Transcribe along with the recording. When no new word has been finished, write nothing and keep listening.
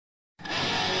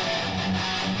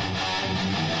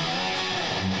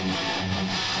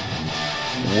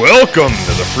Welcome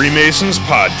to the Freemasons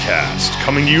Podcast,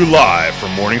 coming to you live from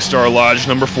Morningstar Lodge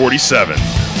number 47.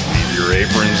 Leave your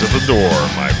aprons at the door,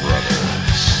 my brothers.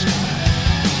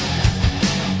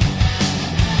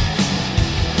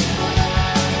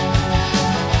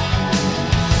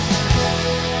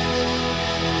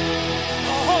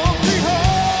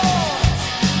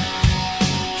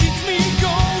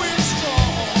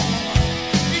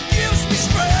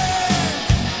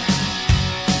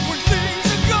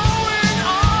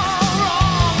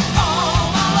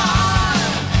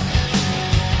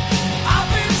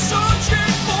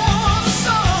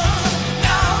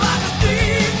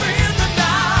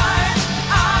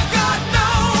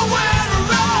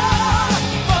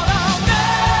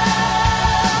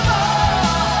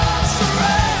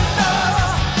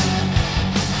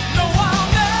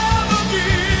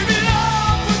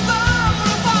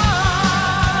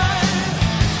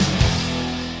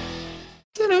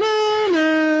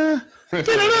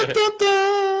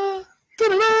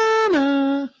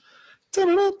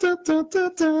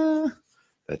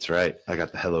 That's right. I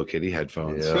got the Hello Kitty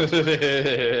headphones.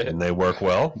 Yeah. And they work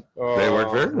well. They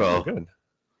work very well. Good.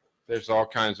 There's all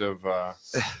kinds of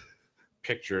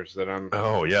pictures that I'm.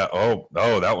 Oh yeah. Oh,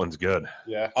 that one's good.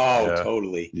 Yeah. Oh, Yeah.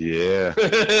 totally. Yeah.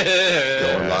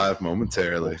 Going live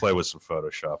momentarily. We'll play with some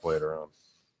Photoshop later on.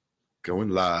 Going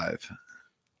live.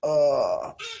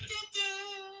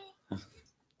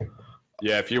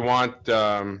 Yeah. If you want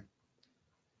to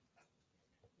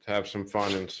have some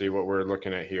fun and see what we're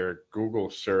looking at here, Google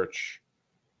search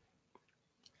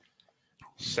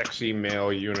 "sexy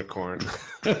male unicorn."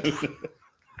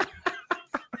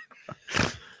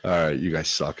 All right, you guys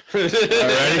suck. All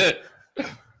right.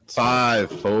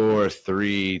 5, 4,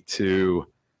 3, 2.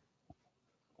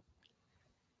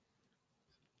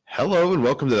 Hello and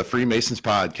welcome to the Freemasons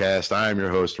Podcast. I am your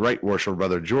host, Right Worshipful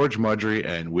Brother George Mudry,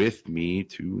 and with me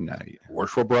tonight,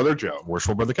 Worshipful Brother Joe.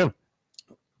 Worshipful Brother Ken.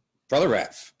 Brother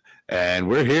Ref. and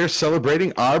we're here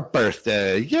celebrating our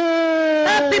birthday. Yay!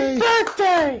 Happy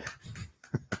birthday!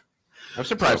 I'm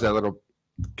surprised that little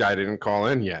guy didn't call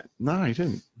in yet. No, he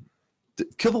didn't.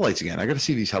 Kill the lights again. I got to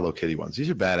see these Hello Kitty ones. These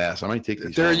are badass. I might take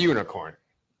these. They're a home. unicorn.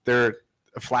 They're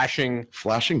a flashing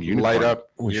Flashing light up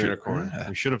We should- unicorn.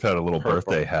 We should have had a little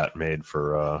Purple. birthday hat made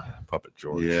for Puppet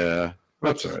George. Yeah.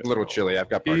 That's all right. a little chilly. I've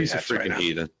got party He's a hats right freaking now.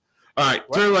 heathen. All right,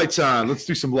 turn the lights on. Let's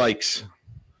do some likes.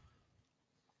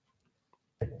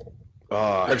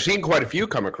 I've seen quite a few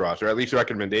come across, or at least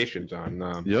recommendations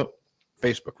on Yep.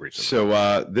 Facebook recently.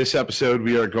 So this episode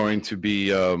we are going to be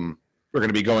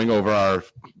going over our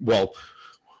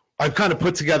I've kind of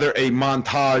put together a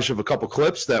montage of a couple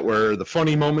clips that were the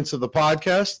funny moments of the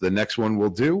podcast. The next one we'll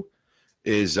do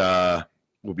is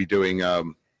we'll be doing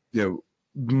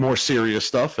more serious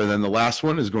stuff, and then the last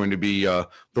one is going to be the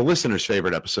listeners'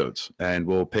 favorite episodes, and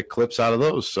we'll pick clips out of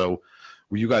those. So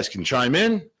you guys can chime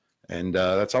in, and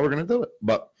that's how we're going to do it.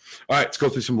 But all right, let's go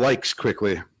through some likes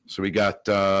quickly. So we got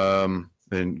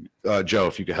and Joe,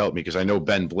 if you could help me, because I know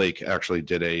Ben Blake actually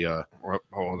did a.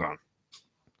 Hold on.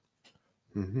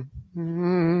 All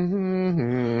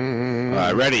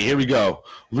right, ready? Here we go.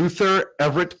 Luther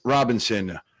Everett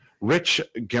Robinson, Rich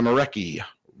Gamarecki,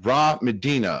 Ra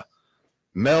Medina,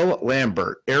 Mel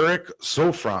Lambert, Eric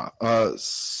Sofra.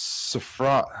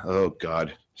 Oh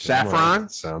God, Saffron?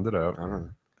 Sound it out. I don't know.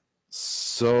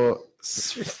 so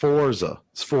Sforza.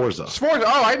 Sforza.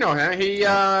 Oh, I know him. He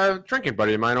drinking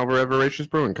buddy of mine over at Voracious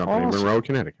Brewing Company in Awesome. Monroe,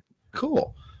 Connecticut.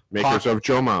 Cool. Makers of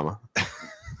Joe Mama.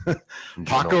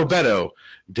 Paco Beto,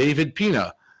 David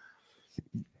Pina,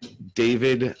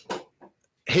 David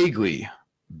Hagley,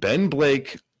 Ben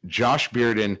Blake, Josh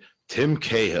Bearden, Tim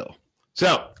Cahill.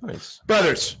 So, Nice.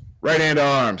 brothers, right hand to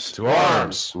arms. To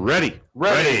arms. Ready.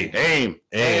 Ready. Aim.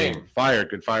 Aim. Fire.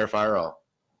 Good fire. Fire all.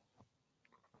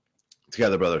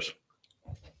 Together, brothers.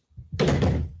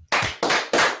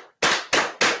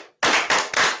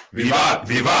 Vivat!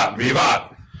 Vivat!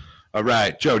 Vivat! All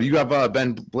right. Joe, do you have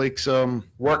Ben Blake's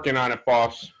Working on it,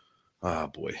 boss. Oh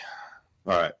boy.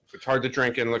 All right. It's hard to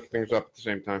drink and look things up at the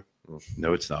same time.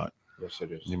 No, it's not. Yes,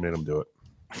 it is. You made him do it.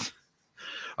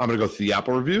 I'm gonna go through the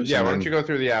Apple reviews. Yeah, and why don't then you go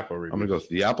through the Apple review? I'm gonna go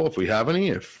through the Apple if we have any.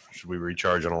 If Should we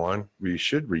recharge on a line? we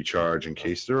should recharge in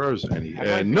case there is any.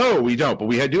 No, we don't. But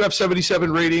we do have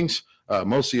 77 ratings,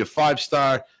 mostly a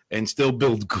 5-star, and still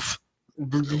build goof.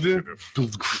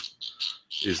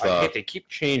 Is They keep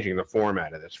changing the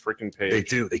format of this freaking page. they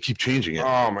do. They keep changing it.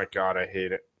 Oh my god, I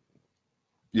hate it.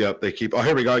 Yep, they keep. Oh,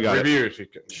 here we go. I got it. Reviews.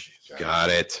 Got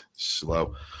it.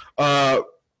 Slow.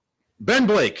 Ben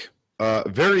Blake,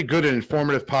 very good and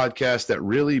informative podcast that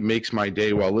really makes my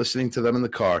day while listening to them in the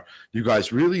car. You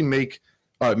guys really made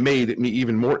me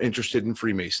even more interested in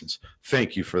Freemasons.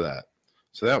 Thank you for that.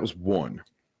 So that was one.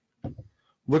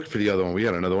 Look for the other one. We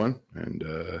had another one, and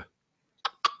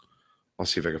I'll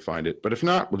see if I can find it. But if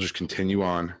not, we'll just continue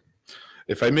on.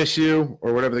 If I miss you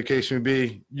or whatever the case may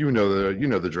be, you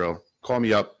know the drill. Call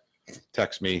me up,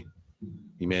 text me,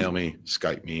 email me,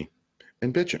 Skype me,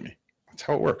 and bitch at me. That's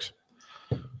how it works.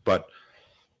 But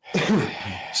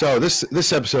so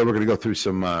this episode, we're gonna go through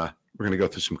some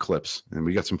clips, and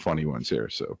we got some funny ones here.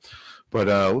 So, but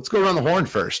let's go around the horn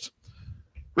first.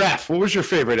 Raph, what was your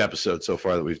favorite episode so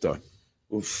far that we've done?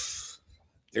 Oof.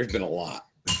 There's been a lot.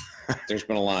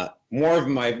 More of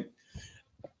my.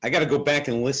 I got to go back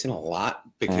and listen a lot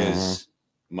because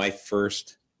my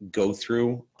first go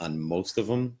through on most of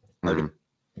them are to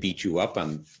beat you up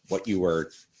on what you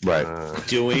were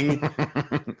doing.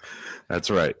 That's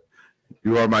right.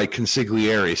 You are my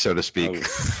consigliere, so to speak,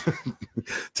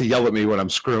 to yell at me when I'm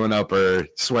screwing up or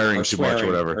swearing too much or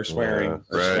whatever. Or swearing.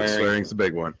 Right, swearing's the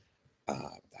big one.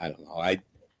 I don't know. I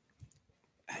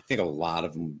think a lot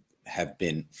of them have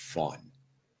been fun.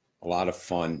 A lot of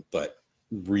fun, but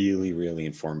really, really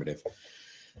informative.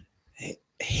 I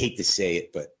hate to say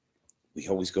it, but we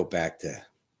always go back to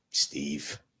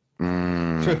Steve. For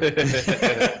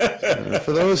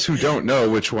those who don't know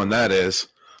which one that is,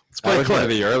 let's play a clip. One of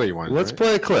the early ones. Let's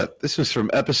play a clip. This is from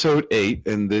episode 8,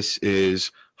 and this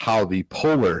is how the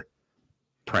Polar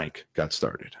prank got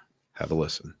started. Have a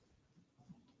listen.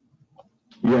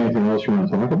 You got anything else you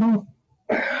want to talk about?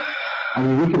 I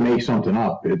mean, we can make something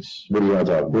up. What do you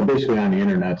about? We're basically on the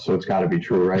internet, so it's got to be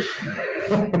true, right?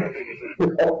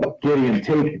 Gideon,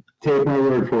 take my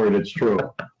word for it. It's true.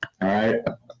 All right.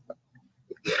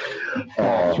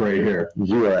 It's right here.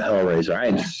 You are a hellraiser. I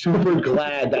am super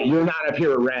glad that you're not up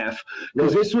here at RAF,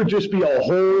 because this would just be a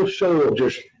whole show of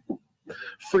just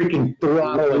freaking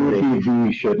throttling me.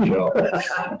 The shit show.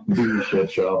 The shit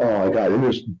show. Oh my god, and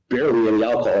there's barely any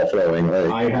alcohol flowing.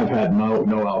 Like, I have had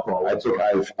no alcohol. I think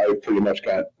I've pretty much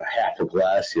got a half a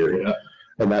glass here. Yeah.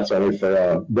 And that's only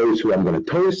for those who I'm going to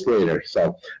toast later.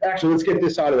 So, actually, let's get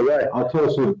this out of the way. I'll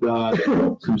toast with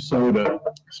some soda.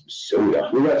 Some soda.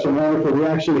 We got some wonderful. We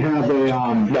actually have a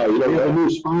a new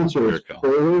sponsor. It's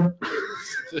Polar,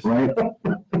 right?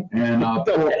 And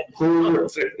Polar.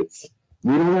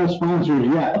 We don't have sponsors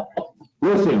yet.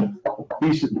 Listen,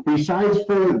 besides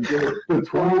for the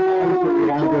 20 guys that we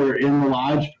have that are in the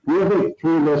lodge, we have like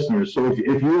 3 listeners. So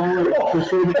if you are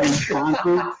interested in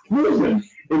sponsoring, listen.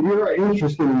 If you are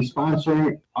interested in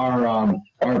sponsoring our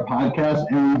podcast,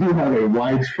 and we do have a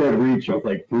widespread reach of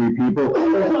like 3 people,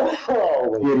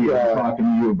 Gideon, I'm talking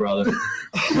to you, brother.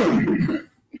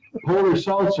 Polar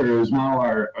Seltzer is now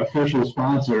our official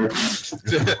sponsor of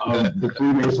the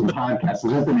Freemason podcast.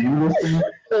 Is that the name of this thing?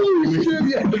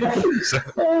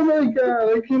 Oh my god,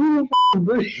 I can't even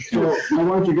breathe. So I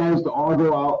want you guys to all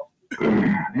go out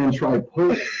and try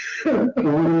Push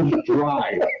Orange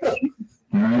Dry.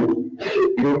 All right.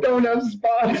 You don't have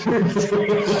sponsors.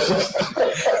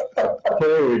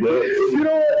 There we go. You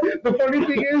know what? The funny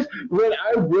thing is, when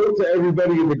I wrote to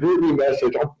everybody in the GroupMe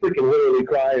message, I'm freaking literally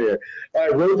crying here. I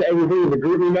wrote to everybody in the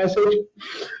GroupMe message,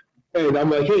 and I'm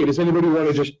like, hey, does anybody want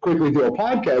to just quickly do a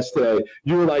podcast today?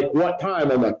 You were like, what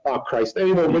time? I'm like, oh, Christ,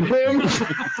 anyone with him?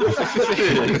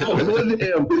 With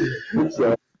him.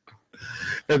 So,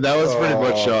 And that was pretty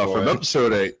much from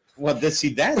episode 8. Well, that's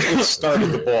what started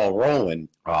the ball rolling.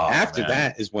 After man.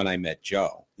 that is when I met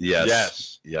Joe.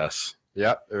 Yes.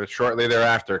 Yep. It was shortly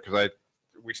thereafter because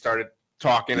we started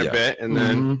talking a bit, and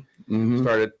then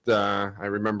started. I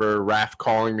remember Raph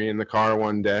calling me in the car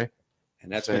one day,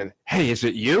 And that's saying, "Hey, is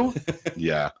it you?"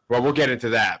 Yeah. Well, we'll get into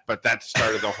that, but that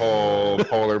started the whole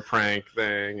Polar prank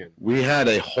thing. And We had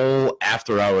a whole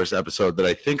after hours episode that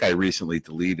I think I recently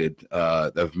deleted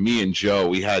of me and Joe.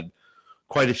 We had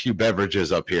quite a few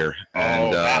beverages up here,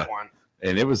 and that one.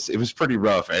 and it was pretty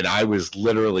rough. And I was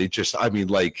literally just, I mean,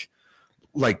 like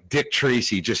Dick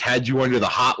Tracy, just had you under the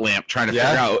hot lamp trying to figure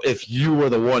out if you were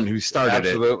the one who started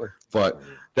Absolutely. it. But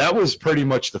that was pretty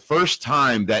much the first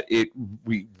time that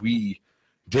we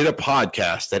did a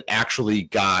podcast that actually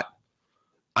got,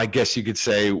 I guess you could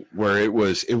say, where it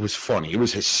was funny. It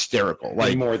was hysterical.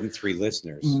 like more than 3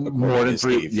 listeners. More than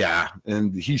 3, Steve. yeah.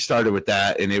 And he started with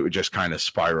that, and it would just kind of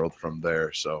spiraled from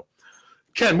there. So,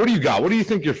 Ken, what do you got? What do you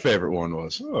think your favorite one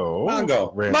was? Oh,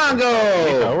 Mongo.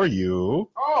 Mongo! How are you?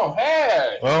 Oh,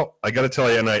 hey! Well, I got to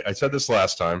tell you, and I said this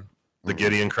last time, the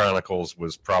Gideon Chronicles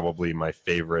was probably my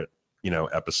favorite,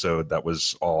 episode that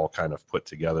was all kind of put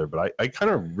together. But I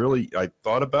kind of really, I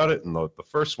thought about it, and the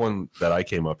first one that I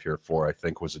came up here for, I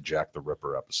think, was a Jack the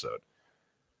Ripper episode.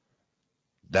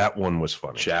 That one was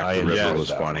funny. Jack the Ripper was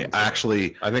funny.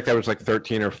 Actually, I think that was like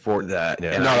 13 or 14. that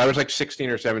Yeah. No, that was like 16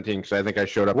 or 17 because I think I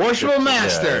showed up. Worshipful Yeah,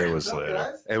 Master, it was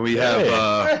later. and we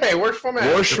have Hey, worshipful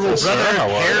man. Worshipful brother How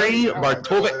are Harry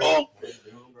Bartovic. Oh,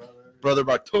 brother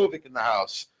Bartovic in the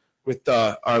house with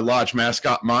our lodge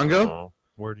mascot Mongo. Oh,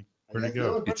 where'd he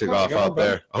go? He took off out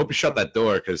there. I hope he shut that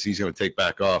door because he's going to take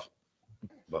back off.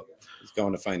 He's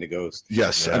going to find a ghost.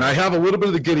 Yes, Yeah. and I have a little bit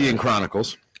of the Gideon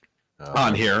Chronicles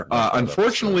on here.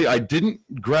 Unfortunately, I didn't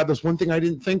grab this. One thing I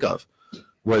didn't think of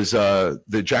was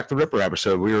the Jack the Ripper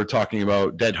episode. We were talking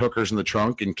about dead hookers in the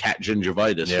trunk and cat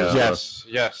gingivitis. Yeah.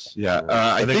 Yes. Yeah.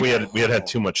 I think we had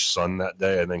too much sun that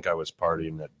day. I think I was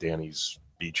partying at Danny's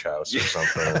beach house or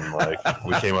something. And like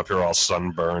we came up here all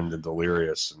sunburned and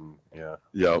delirious, and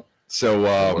Yep. So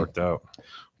it worked out.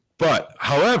 But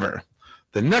however,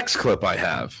 the next clip I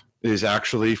have is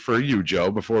actually for you,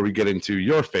 Joe. Before we get into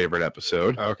your favorite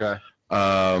episode, Okay.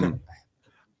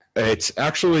 it's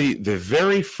actually the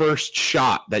very first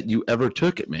shot that you ever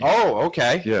took at me. Oh,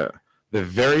 okay. Yeah, the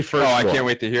very first. Oh, I one. can't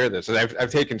wait to hear this.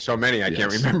 I've taken so many, I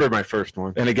can't Yes. remember my first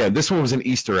one. And again, this one was an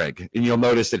Easter egg, and you'll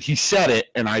notice that he said it,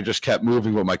 and I just kept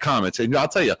moving with my comments. And I'll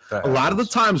tell you, That a lot of the happens.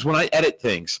 times when I edit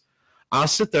things, I'll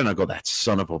sit there and I go, "That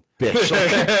son of a bitch!"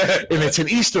 If it's an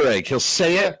Easter egg, he'll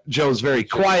say it. Joe's very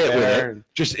quiet with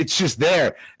it. It's just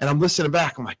there, and I'm listening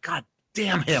back. I'm like, "God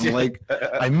damn him!" Like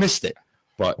I missed it.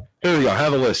 But here we go.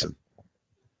 Have a listen.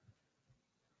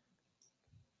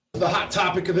 The hot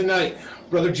topic of the night,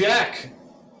 Brother Jack.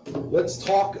 Let's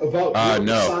talk about your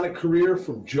no. Masonic career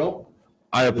from jump.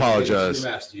 I apologize. to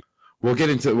master. We'll get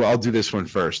into. Well, I'll do this one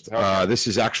first. This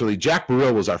is actually Jack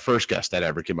Burrill was our first guest that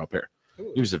ever came up here.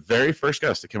 He was the very first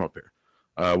guest that came up here.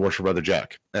 Worship Brother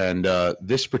Jack, and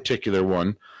this particular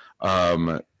one,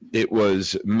 it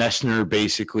was Messner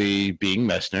basically being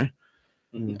Messner,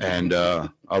 and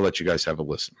I'll let you guys have a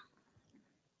listen.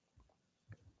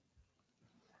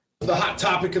 The hot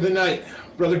topic of the night,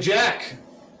 Brother Jack.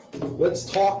 Let's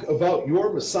talk about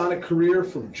your Masonic career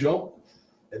from jump,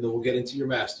 and then we'll get into your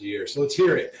master year. So let's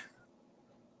hear it.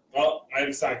 Well, my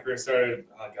Masonic career started,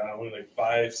 only like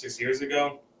 5-6 years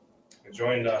ago. I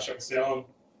joined Shepherd Salem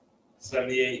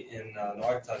 78 in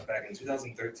Naugatuck back in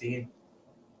 2013.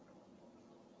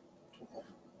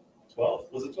 12?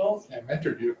 Was it 12? I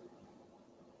mentored you.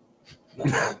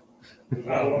 I don't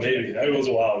know, maybe. That was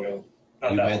a while ago.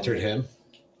 Not You that mentored him?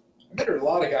 I mentored a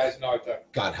lot of guys in Naugatuck.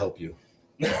 God help you.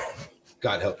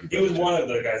 God help you. He was Brother one of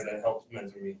the guys that helped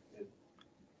mentor me.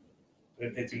 I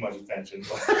didn't pay too much attention.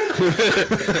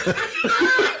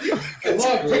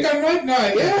 Look, pick on Mike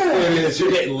night. Jack. Yeah. There it is.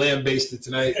 You're getting lamb-basted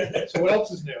tonight. So what else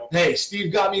is new? Hey,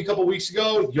 Steve got me a couple weeks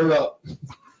ago. You're up.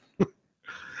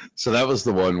 So that was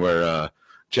the one where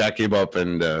Jack came up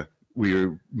and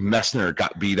Messner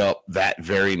got beat up that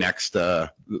very next.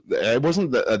 It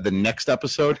wasn't the next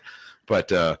episode, but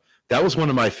that was one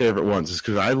of my favorite ones. Is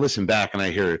because I listen back and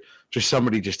I hear just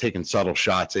somebody just taking subtle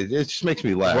shots. It just makes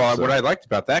me laugh. Well, so. what I liked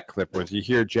about that clip was you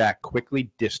hear Jack quickly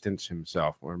distance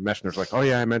himself, where Messner's like, "Oh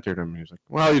yeah, I mentored him." He's like,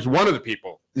 "Well, he's one of the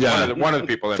people. Yeah. one of the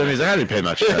people." That So he's like, I didn't pay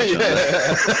much attention.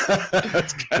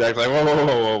 Jack's like,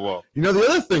 "Whoa." You know, the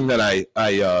other thing that I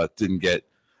didn't get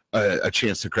a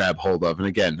chance to grab hold of, and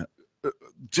again,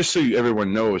 just so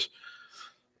everyone knows,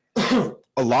 a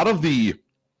lot of the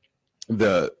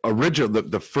original,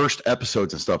 the first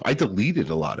episodes and stuff, I deleted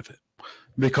a lot of it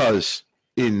because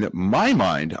in my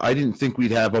mind, I didn't think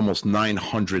we'd have almost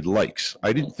 900 likes.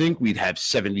 I didn't think we'd have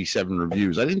 77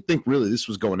 reviews. I didn't think really this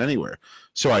was going anywhere.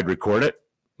 So I'd record it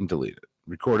and delete it,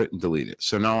 record it and delete it.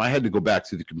 So now I had to go back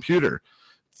to the computer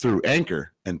through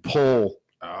Anchor and pull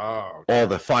all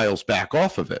the files back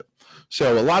off of it.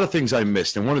 So a lot of things I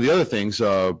missed. And one of the other things,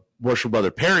 Worship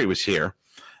Brother Perry was here,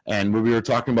 and we were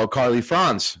talking about Carly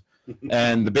Franz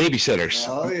and the babysitters.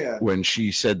 Oh, yeah. When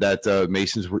she said that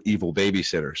Masons were evil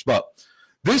babysitters. But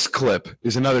this clip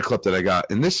is another clip that I got,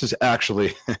 and this is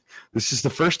actually this is the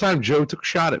first time Joe took a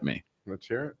shot at me. Let's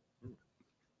hear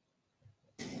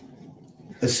it.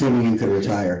 Assuming you could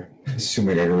retire.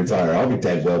 Assuming I can retire. I'll be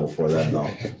dead well before then, though.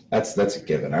 That's a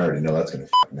given. I already know that's going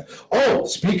to fucking happen. Oh,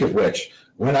 speak of which,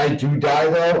 when I do die,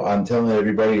 though, I'm telling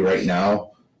everybody right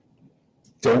now,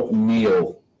 don't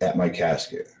kneel at my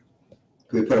casket.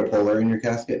 Could we put a polar in your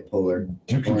casket? Polar.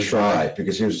 You can try,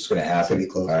 because here's what's going to happen. Pretty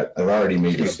close. I've already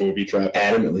made this Booby trap.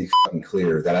 adamantly fucking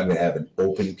clear that I'm going to have an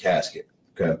open casket.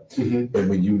 Okay. And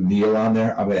when you kneel on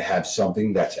there, I'm going to have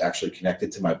something that's actually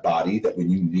connected to my body that when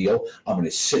you kneel, I'm going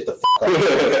to sit the fuck up.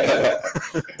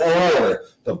 Or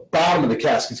the bottom of the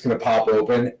casket's going to pop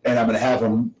open, and I'm going to have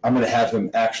him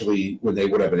actually,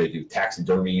 whatever they do,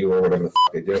 taxidermy you or whatever the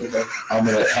fuck they do, I'm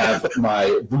going to have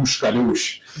my bouche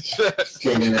gadouche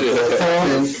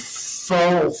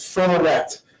full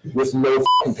erect with no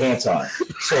fucking pants on.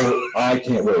 So I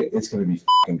can't wait. It's going to be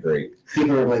fucking great.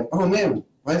 People are like, oh man,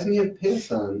 why doesn't he have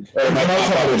pants on?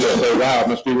 Wow, it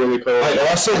must be really cold. I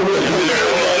also want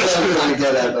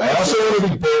to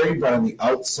be buried, but on the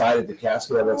outside of the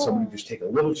casket, I let somebody just take a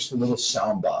little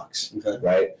sound box,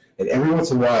 right? And every once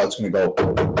in a while, it's going to go.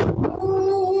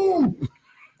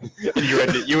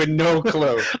 You had no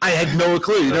clue. I had no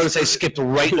clue. You notice I skipped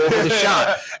right over the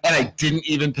shot, and I didn't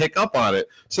even pick up on it.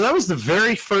 So that was the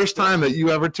very first time that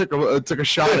you ever took a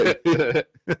shot at it.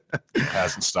 It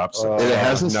hasn't stopped since. It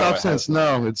hasn't stopped since.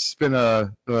 No, it's been I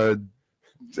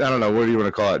don't know, what do you want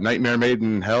to call it? Nightmare made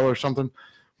in hell or something?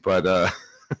 But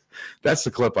that's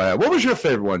the clip I have. What was your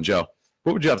favorite one, Joe?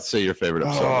 What would you have to say your favorite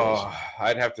episode was?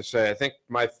 I'd have to say, I think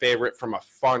my favorite from a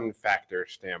fun factor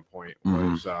standpoint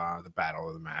was the Battle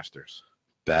of the Masters.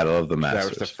 Battle of the Masters. That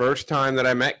was the first time that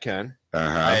I met Ken.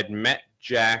 I had met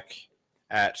Jack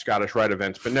at Scottish Rite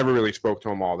events, but never really spoke to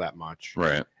him all that much.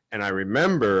 Right. And I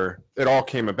remember it all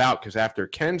came about because after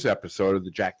Ken's episode of the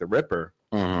Jack the Ripper,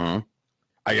 I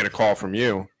get a call from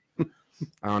you.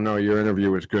 I don't know, your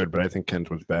interview was good, but I think Ken's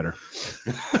was better.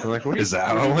 I'm like, is that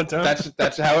how it went down?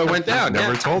 That's how it went down.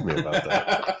 Never told me about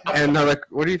that. And I'm like,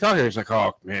 what are you talking about? He's like,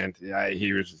 oh man, I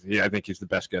think he's the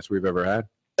best guest we've ever had.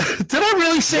 Did I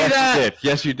really say that?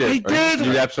 Yes, you did. I did.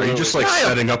 You Are absolutely. you just like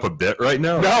setting up a bit right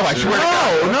now? No, I swear to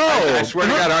God. No. I swear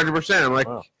to God, 100%. I'm like,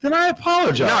 then I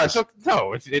apologize.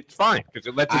 It's fine because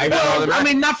it lets you. I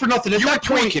mean, not for nothing. You were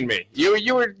tweaking me.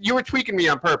 You were tweaking me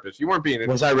on purpose. You weren't being.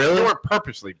 Was I really? You weren't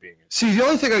purposely being. See, the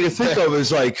only thing I can think of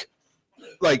is like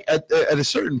at a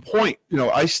certain point,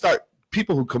 I start.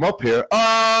 People who come up here,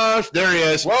 there he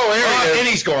is. Whoa, there he is. And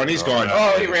he's gone. He's gone.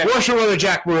 he ran. What's your brother,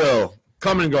 Jack Morrill?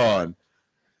 Come and gone.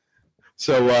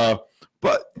 So,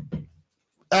 but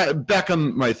back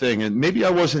on my thing, and maybe I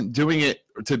wasn't doing it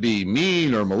to be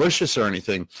mean or malicious or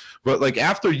anything, but like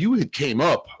after you had came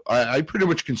up, I pretty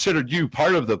much considered you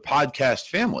part of the podcast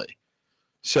family.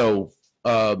 So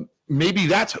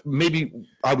maybe I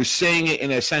was saying it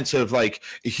in a sense of like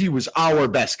he was our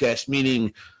best guest,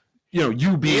 meaning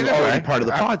you being already part of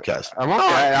the podcast. I'm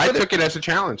okay. I took it as a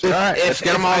challenge. All right, let's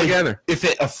get them all together. If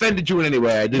it offended you in any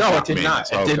way, I did no, not. It did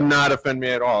not. It did not offend me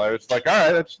at all. I was like,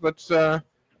 all right, let's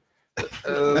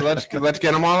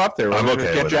get them all up there. I'm Let's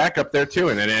okay get with Jack up there too,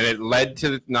 and it led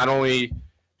to not only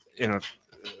that's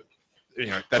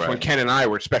when Ken and I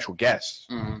were special guests.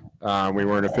 We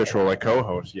weren't official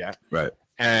co-hosts yet, right?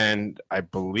 And I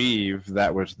believe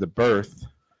that was the birth.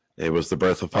 It was the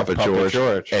birth of Papa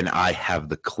George, and I have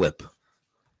the clip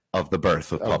of the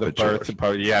birth of Papa George.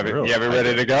 You have it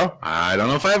ready to go? I don't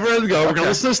know if I have it ready to go. We're going to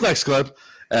listen to this next clip.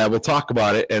 We'll talk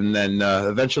about it, and then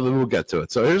eventually we'll get to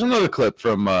it. So here's another clip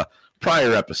from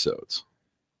prior episodes.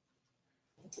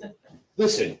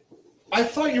 Listen, I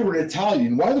thought you were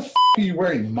Italian. Why the f*** are you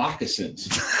wearing moccasins?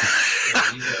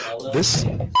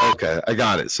 Okay, I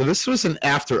got it. So this was an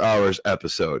after hours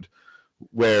episode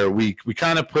where we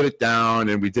kind of put it down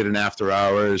and we did an after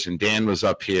hours, and Dan was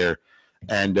up here,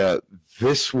 and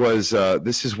this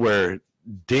is where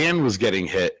Dan was getting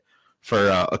hit for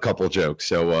a couple jokes.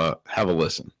 So have a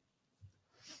listen.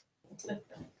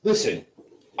 Listen,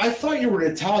 I thought you were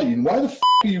Italian. Why the f***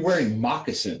 are you wearing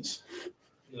moccasins?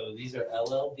 No, these are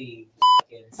LLB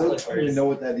I slippers. don't even know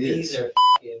what that is. These are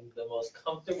the most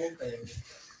comfortable things.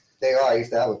 They are. I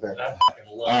used to have a pair.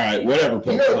 All right, whatever.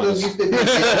 You know, those used to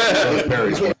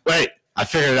be. Wait, I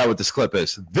figured out what this clip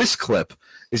is. This clip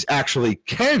is actually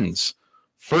Ken's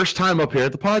first time up here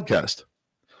at the podcast.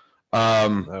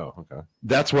 Okay.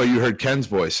 That's why you heard Ken's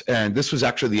voice, and this was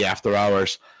actually the after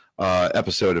hours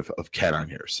episode of Ken on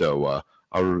here. So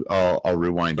I'll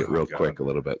rewind it real quick a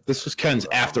little bit. This was Ken's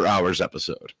after hours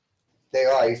episode. They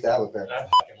are. I used to have a pair.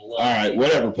 All right,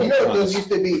 whatever. You know, those used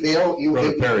to be. They don't.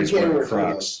 Brother Perry's wearing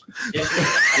Crocs.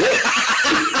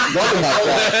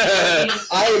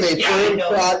 I am a firm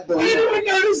Croc believer. I never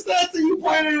noticed that until you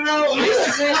pointed it out.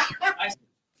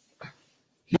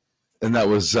 And that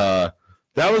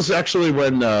was actually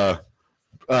when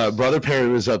Brother Perry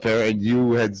was up there, and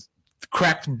you had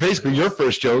cracked basically your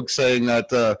first joke saying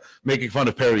that making fun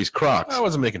of Perry's Crocs. I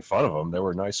wasn't making fun of them. They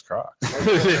were nice Crocs.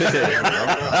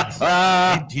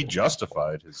 He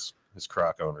justified his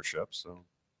Croc ownership.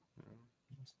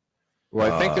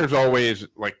 Well, I think there's always,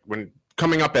 like, when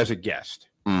coming up as a guest,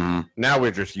 Now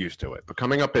we're just used to it. But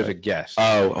coming up as a guest.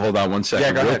 Oh, hold on one second,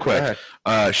 Yeah, go real ahead,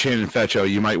 quick. Shannon Fetcho,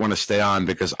 you might want to stay on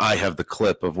because I have the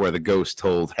clip of where the ghost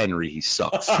told Henry he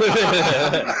sucks.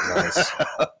 Nice.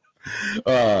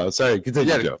 Sorry,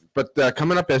 continue, Joe. But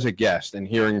coming up as a guest and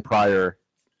hearing prior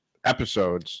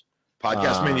episodes,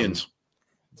 Podcast Minions.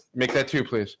 Make that too,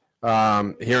 please.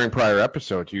 Hearing prior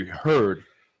episodes, you heard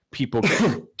people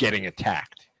getting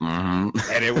attacked, and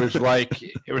it was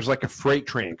like a freight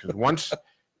train because once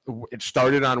it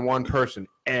started on one person,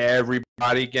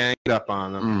 everybody ganged up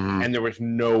on them, and there was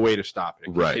no way to stop it.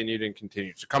 It continued and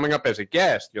continued. So coming up as a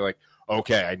guest, you're like,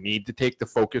 okay, I need to take the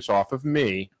focus off of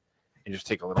me and just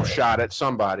take a little shot at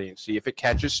somebody and see if it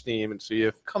catches steam and see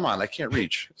if come on, I can't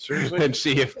reach seriously and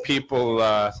see if people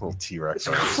little T-Rex.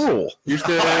 Cruel. Use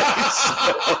the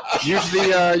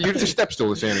step stool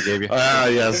that Santa gave you.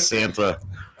 Yes, Santa.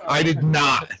 I did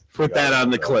not put that on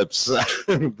the clips.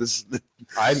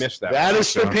 I missed that. That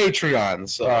is for Patreon.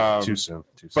 So Too soon.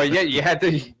 But yeah, you had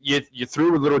to you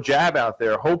threw a little jab out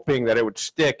there, hoping that it would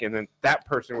stick, and then that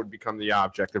person would become the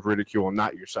object of ridicule, and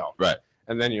not yourself. Right.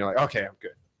 And then you're like, okay, I'm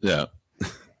good. Yeah.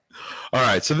 All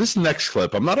right. So this next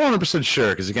clip, I'm not 100% sure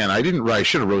because again, I didn't write. I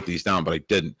should have wrote these down, but I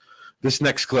didn't. This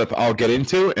next clip, I'll get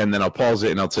into, and then I'll pause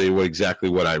it, and I'll tell you exactly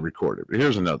what I recorded. But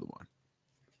here's another one.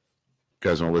 You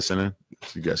guys want to listen in?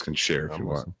 So you guys can share if you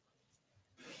want.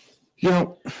 You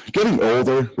know, getting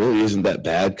older really isn't that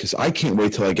bad because I can't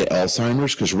wait till I get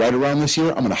Alzheimer's because right around this year,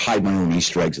 I'm going to hide my own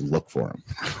Easter eggs and look for them.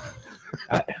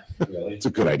 It's a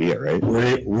good idea, right?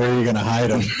 Where are you going to hide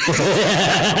them?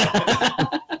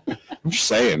 I'm just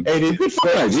saying. Hey, dude,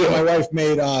 good idea. My wife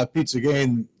made Pizza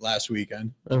Game last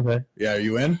weekend. Okay. Yeah, are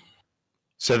you in?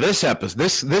 So this episode,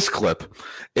 this clip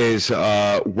is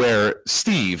where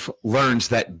Steve learns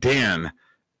that Dan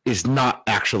is not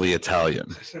actually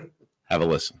Italian. Have a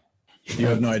listen. You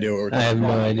have no idea what we're talking I have no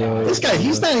about. idea. This guy,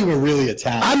 he's not even really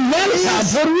Italian. I'm not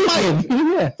Puerto Rican.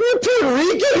 Yeah. You're Puerto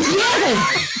Rican?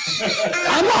 Yes.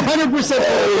 I'm 100%.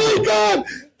 Oh my God.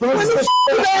 When the f***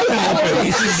 did that happen?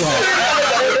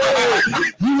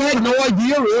 You had no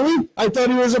idea, really? I thought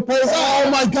he was a person.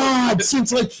 Oh my God.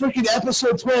 Since like freaking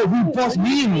episode 12,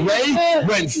 me and Ray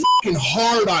went fucking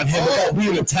hard on him about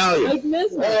being Italian. Mike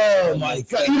Messner. Oh my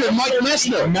God. Even Mike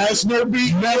Messner. Messner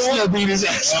beat his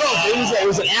ass up. It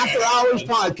was an after hours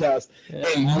podcast.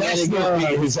 And Messner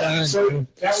beat his ass. So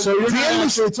you're not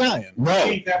actually Italian? No.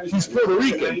 He's Puerto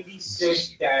Rican.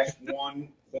 96-1.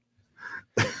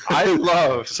 I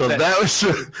love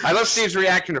I love Steve's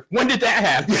reaction of when did that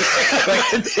happen?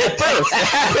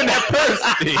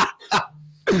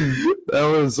 That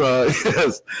was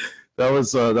yes, that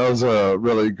was a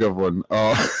really good one.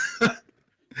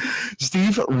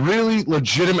 Steve really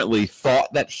legitimately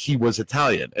thought that he was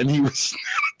Italian, and he was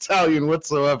not Italian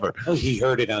whatsoever. Oh, he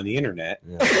heard it on the internet.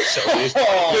 Yeah. So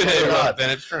then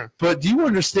it's true. But do you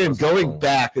understand, going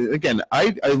back, again,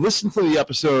 I listened to the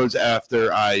episodes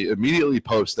after I immediately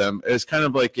post them as kind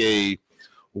of like a,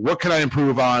 what can I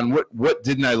improve on? What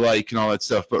didn't I like and all that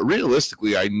stuff. But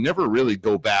realistically, I never really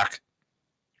go back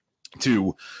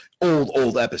to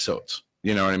old episodes.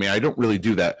 You know what I mean? I don't really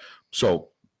do that. So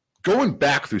going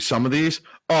back through some of these,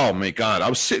 oh my God, I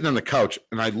was sitting on the couch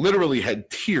and I literally had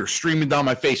tears streaming down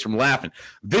my face from laughing.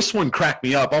 This one cracked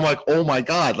me up. I'm like, oh my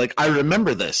God, like I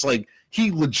remember this. Like he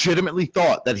legitimately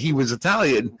thought that he was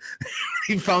Italian.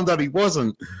 He found out he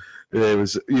wasn't. It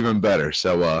was even better.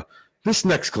 So this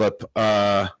next clip,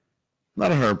 not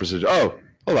 100%. Oh,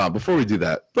 hold on. Before we do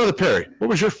that, Brother Perry, what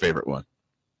was your favorite one?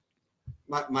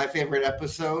 My favorite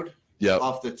episode? Yeah.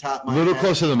 Off the top of my A little head?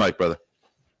 closer to the mic, brother.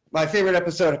 My favorite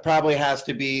episode probably has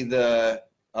to be the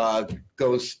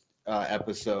ghost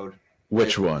episode.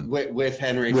 Which one? With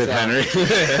Henry. With Henry.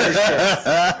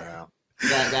 that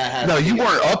has No, to you be-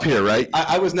 weren't up here, right?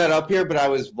 I was not up here, but I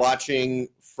was watching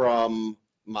from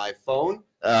my phone.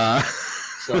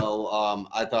 So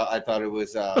I thought it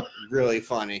was really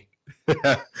funny.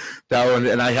 That one,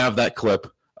 and I have that clip.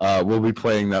 We'll be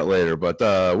playing that later. But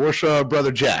where's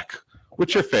Brother Jack?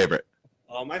 What's your favorite?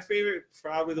 My favorite,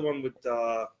 probably the one with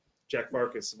Jack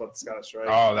Farkas about the Scottish Rite.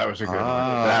 Oh, that was a good one.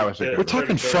 That was a good We're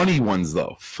talking funny ones,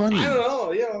 though. Funny. I don't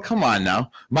know, yeah. Come on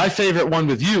now. My favorite one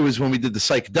with you is when we did the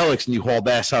psychedelics and you hauled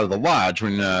ass out of the lodge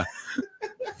when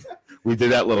we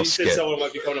did that little You said skit. someone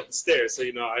might be coming up the stairs, so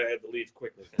I had to leave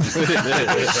quickly. As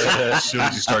soon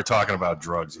as you start talking about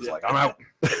drugs, he's like, I'm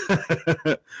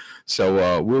out.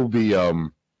 So we'll be.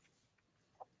 Oh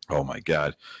my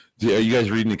God, are you guys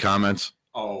reading the comments?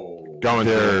 Oh, going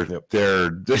there.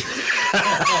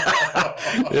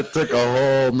 It took a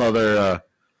whole nother.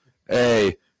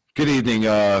 Hey, good evening,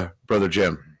 Brother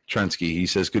Jim Trensky. He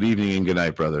says, "Good evening and good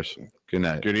night, brothers. Good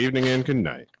night. Good evening and good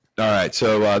night." All right.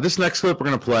 So this next clip we're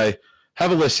gonna play.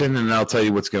 Have a listen, and I'll tell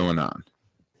you what's going on.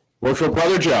 Work for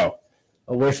Brother Joe.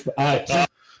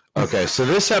 Okay, so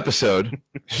this episode,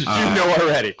 You know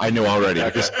already. I know already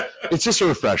because it's just a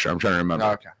refresher. I'm trying to remember.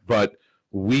 Okay. But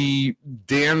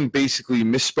Dan basically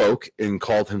misspoke and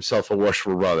called himself a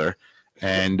worshipful brother,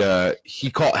 and he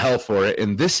caught hell for it.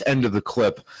 And this end of the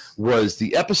clip was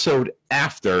the episode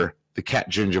after the cat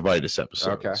gingivitis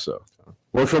episode. Okay. So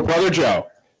Work for Brother Joe.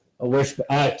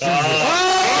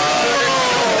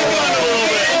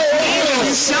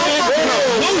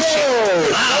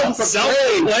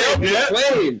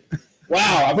 Self-proclaimed.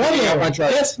 Wow, I'm putting up my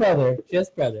chart. Just brother. It's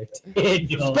bad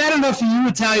enough for you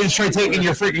Italians try taking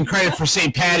your freaking credit for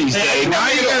St. Patty's Day. Now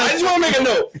I you're gonna just want to make a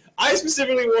note. I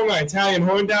specifically wore my Italian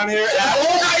horn down here.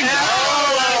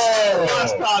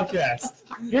 Last podcast.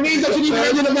 Your name doesn't even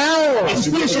end in a vowel.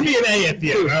 There should be an A at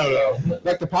the end. I don't know.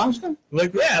 Like the pasta?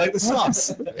 Like the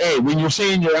sauce. Hey, when you're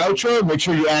saying your outro, make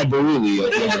sure you add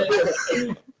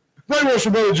Baruli. Play Work for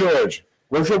Brother George.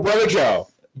 Work for Brother Joe.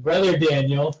 Brother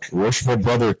Daniel. Worshipful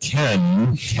brother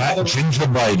Ken, cat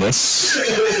gingivitis,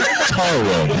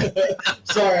 Tarwood.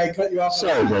 Sorry, I cut you off.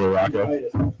 Sorry, brother Rocco.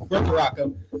 Brother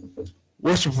Rocco.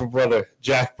 Worshipful brother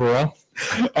Jack Burrow.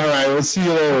 All right, we'll see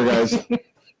you later, guys.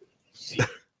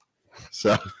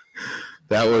 So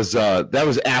that was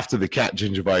after the cat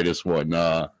gingivitis one.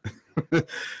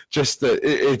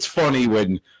 It's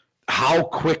funny how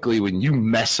quickly when you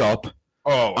mess up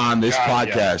on this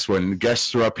podcast, when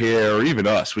guests are up here or even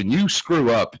us, when you screw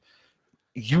up,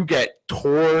 you get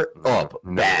tore up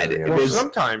bad. Well,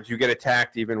 sometimes you get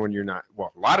attacked even when you're not.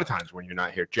 Well, a lot of times when you're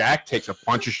not here. Jack takes a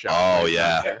bunch of shots. Oh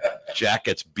yeah, Jack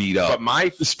gets beat up.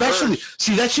 But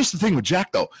see, that's just the thing with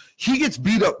Jack though. He gets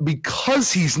beat up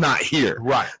because he's not here.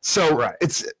 Right. So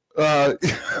it's. But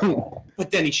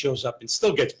then he shows up and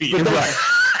still gets beat. Right.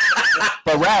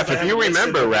 But Raph, if you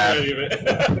remember, Raph,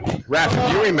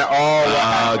 if you remember,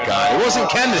 God, it wasn't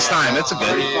Ken this time. That's a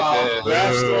good.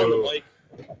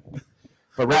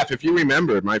 But Raph, if you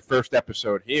remember my first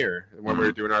episode here when we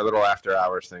were doing our little after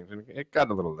hours things, and it got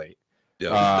a little late.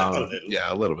 Yeah,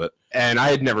 a little bit. And I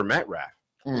had never met Raph.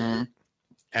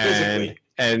 And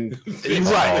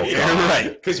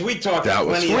right, because we talked. On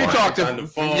the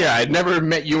phone. Yeah, I'd never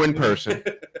met you in person,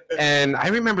 and I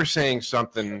remember saying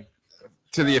something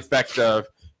to the effect of,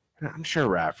 "I'm sure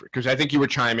Raph," because I think you were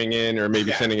chiming in or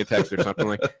maybe sending a text or something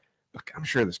like, "Look, I'm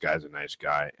sure this guy's a nice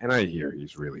guy, and I hear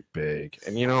he's really big,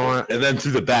 and you know what?" And then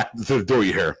through the door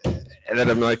you hear, and then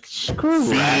I'm like, "Screw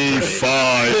Rafferty."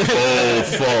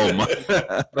 foam.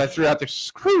 But I threw out there,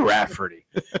 "Screw Rafferty."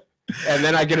 And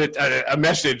then I get a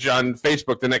message on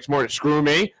Facebook the next morning. Screw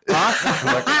me, huh?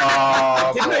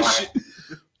 I'm like,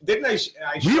 Didn't I?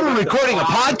 We were recording a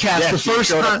podcast the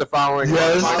first time. The following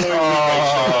Yes.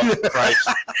 Christ!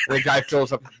 The guy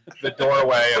fills up the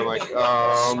doorway. I'm like,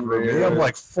 We have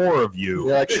like 4 of you.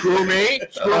 You're like, screw me,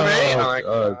 screw me. I'm like,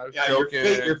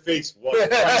 your face was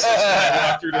priceless when I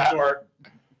walked through the door.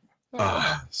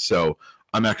 So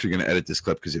I'm actually going to edit this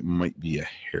clip because it might be a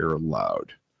hair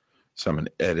loud. So I'm going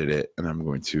to edit it and I'm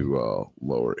going to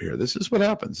lower it here. This is what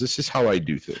happens. This is how I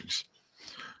do things.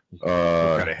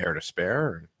 Got a hair to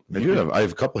spare? I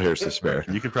have a couple hairs to spare.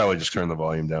 You could probably just turn the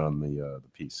volume down on the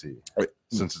PC. Right.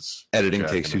 Since it's Editing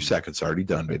takes 2 seconds. Already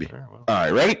done, baby. All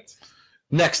right, ready?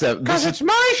 Next up. Because it's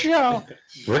my show.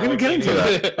 We're going to get into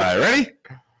that. All right, ready?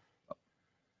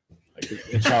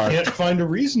 It's hard. I can't find a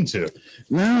reason to.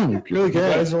 No, really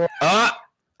good.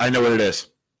 I know what it is.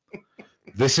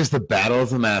 This is the Battle of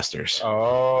the Masters.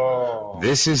 Oh.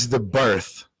 This is the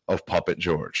birth of Puppet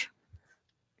George.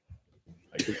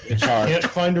 It's hard. I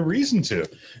can't find a reason to.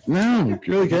 No,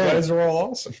 really good. You guys are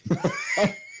all awesome.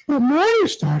 The Mario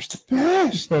Star's the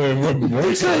best.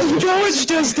 Because George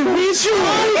does the ritual.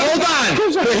 Hold on.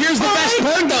 But here's the best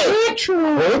part, though.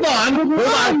 Hold on.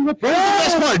 Here's the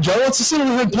best part. Joe wants to sit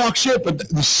over here and talk shit, but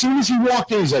as soon as he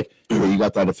walked in, he's like, "Hey, you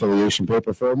got that affiliation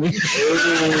paper for me?"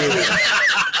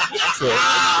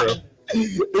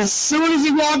 As soon as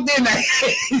he walked in,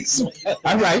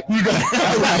 all right, you got it.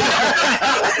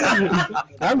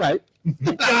 All right.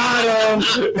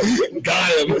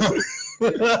 Got him.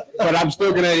 But I'm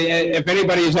still going to, if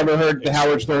anybody has ever heard the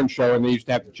Howard Stern show and they used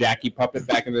to have the Jackie puppet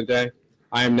back in the day,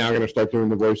 I am now going to start doing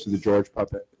the voice of the George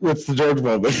puppet. What's the George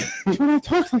moment? When I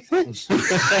talk like this. When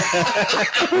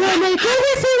I make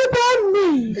everything about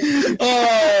me.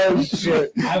 Oh,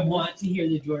 shit. I want to hear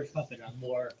the George puppet on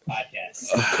more podcasts.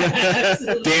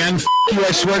 Dan, you,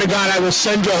 I swear to God, I will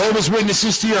send Jehovah's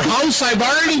Witnesses to your house. I've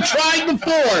already tried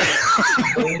before.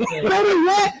 Better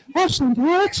yet, have some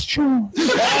extra.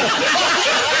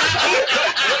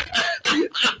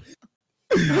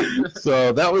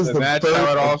 So that was That's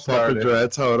how it all started.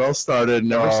 That's how it all started.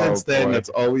 And ever since then, boy. that's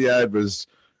all we had was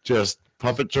just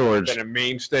Puppet George. Been a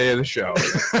mainstay of the show.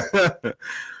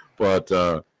 But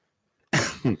that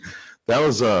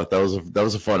was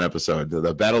a fun episode.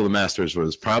 The Battle of the Masters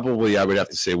was probably, I would have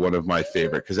to say, one of my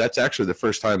favorite, because that's actually the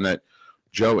first time that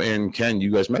Joe and Ken,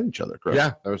 you guys met each other, correct?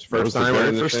 Yeah, that was the first time. The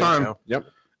very first time. Yep.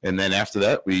 And then after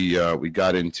that, we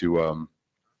got into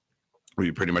we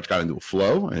pretty much got into a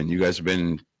flow, and you guys have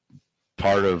been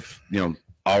part of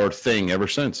our thing ever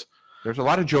since. There's a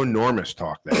lot of Joe Normus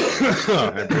talk there.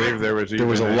 I believe there was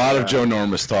a lot of Joe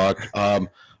Normus talk. I'm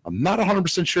not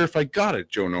 100% sure if I got a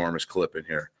Joe Normus clip in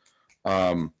here,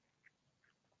 but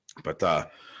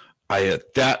that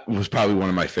was probably one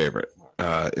of my favorite.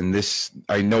 And this,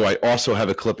 I know I also have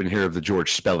a clip in here of the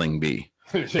George Spelling Bee,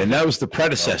 and that was the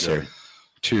predecessor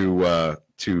to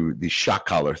the shock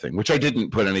collar thing, which I didn't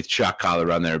put any shock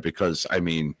collar on there because, I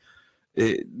mean,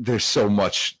 there's so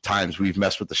much times we've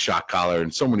messed with the shock collar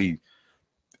and so many.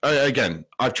 Again,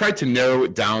 I've tried to narrow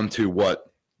it down to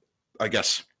what I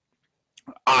guess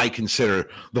I consider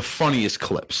the funniest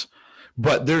clips,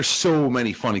 but there's so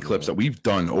many funny clips that we've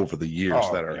done over the years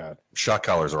that are shock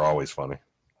collars are always funny.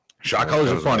 Shock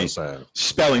collars are funny.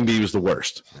 Spelling bee was the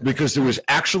worst because there was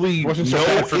actually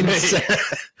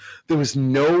there was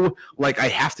no like I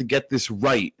have to get this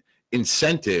right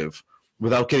incentive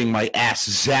without getting my ass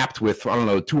zapped with, I don't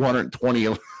know,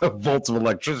 220 volts of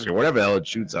electricity or whatever the hell it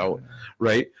shoots out,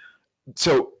 right?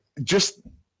 So just,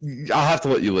 I'll have to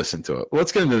let you listen to it.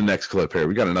 Let's get into the next clip here.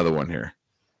 We got another one here.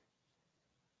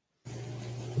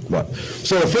 What?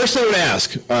 So the first thing I would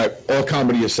ask, all right, all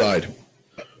comedy aside,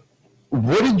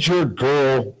 what did your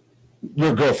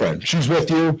girlfriend, she's with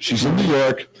you, she's in New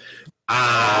York.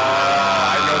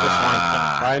 I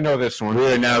know this one.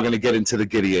 We're now going to get into the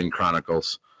Gideon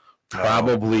Chronicles.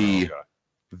 Probably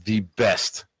the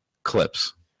best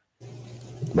clips.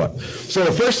 What? So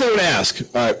the first thing I would ask,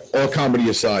 all comedy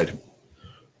aside,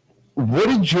 what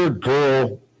did your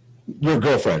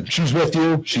girlfriend, she's with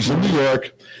you, she's in New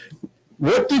York,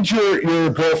 what did your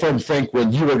girlfriend think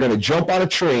when you were going to jump on a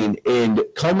train and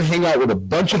come hang out with a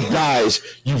bunch of guys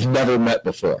you've never met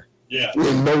before? Yeah.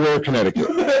 In Nowhere, Connecticut.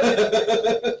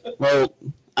 Well,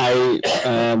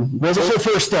 what's her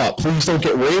first thought? Please don't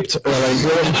get raped. Or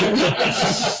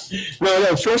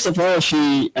no. First of all,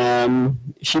 she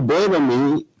bailed on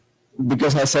me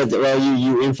because I said, well,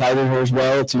 you invited her as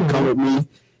well to come with me,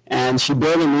 and she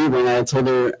bailed on me when I told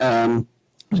her I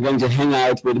was going to hang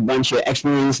out with a bunch of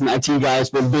ex-Marines and IT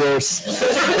guys with beers,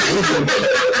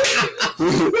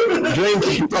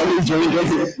 drinking.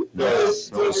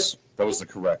 That was the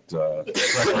correct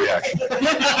reaction.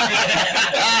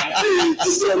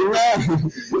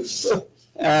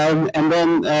 And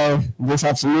then this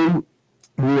afternoon,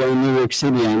 we were in New York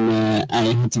City, and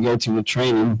I had to go to the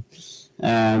train.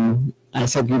 And I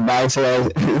said goodbye, so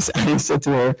I said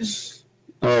to her,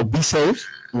 be safe.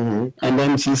 Mm-hmm. And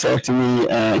then she said to me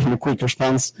in a quick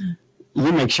response,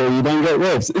 you make sure you don't get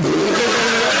raped.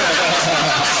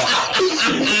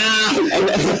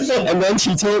 And then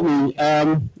she told me,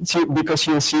 because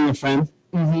she was seeing a friend,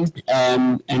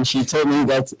 and she told me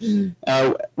that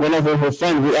whenever her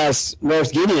friend would ask,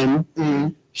 where's Gideon,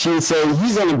 she would say,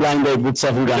 he's on a blind date with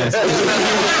 7 guys.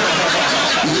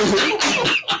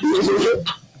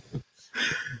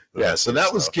 Yeah, so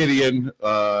that was Gideon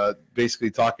basically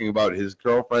talking about his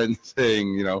girlfriend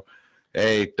saying,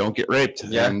 hey, don't get raped.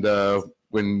 Yeah. And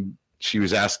when she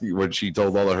was asking, when she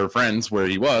told all of her friends where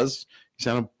he was, he's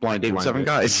on a blind date with 7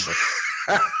 guys.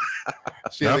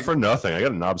 Not for nothing. I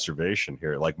got an observation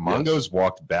here. Like Mongo's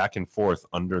walked back and forth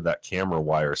under that camera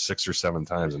wire 6 or 7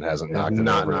 times and hasn't knocked it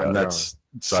over yet. That's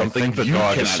so something I think the you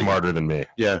dog is cannot smarter than me.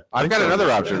 Yeah. I've got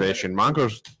another observation.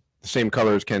 Mongo's the same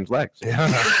color as Ken's legs. Yeah.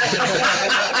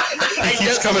 He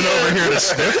keeps coming over here to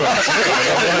sniff him.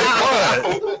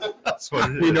 That's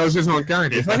what it is. He knows his own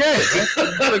kind. He's like, hey,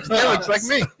 that looks like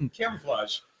me.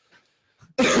 Camouflage.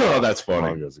 Oh, that's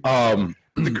funny.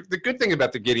 The good thing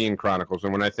about the Gideon Chronicles,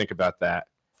 and when I think about that,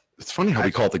 it's funny how we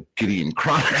call it the Gideon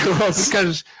Chronicles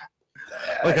because,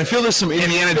 like, I feel there's some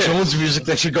Indiana Jones music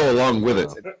that should go along with it.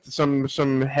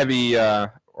 Some heavy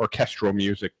orchestral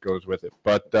music goes with it,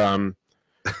 but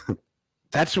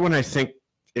that's when I think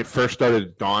it first started to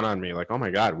dawn on me, like, oh my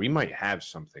God, we might have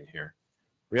something here.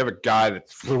 We have a guy that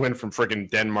flew in from freaking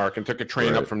Denmark and took a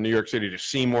train up from New York City to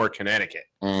Seymour, Connecticut.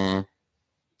 To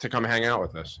come hang out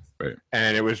with us. Right.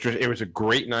 And it was a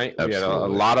great night. Absolutely. We had a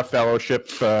lot of fellowship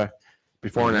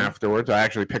before and afterwards. I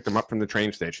actually picked him up from the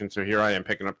train station. So here I am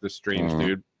picking up this strange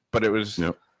dude. But it was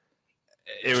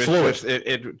it was fluid. just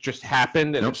it just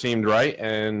happened and it seemed right,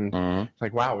 and it's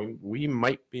like, wow, we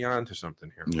might be onto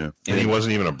something here. Yeah, and he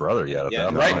wasn't even a brother yet at that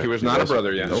point. Right, he was not a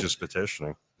brother yet. He was just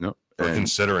petitioning. Nope. Or And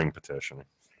considering petitioning.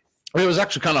 it was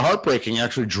actually kind of heartbreaking,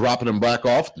 actually dropping him back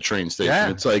off the train station. Yeah.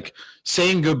 It's like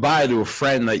saying goodbye to a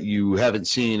friend that you haven't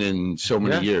seen in so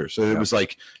many years. So it was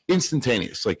like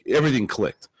instantaneous, like everything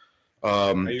clicked.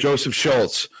 Joseph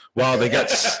Schultz. Wow, they got.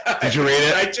 Did you read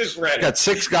it? I just read it. Got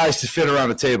 6 guys to fit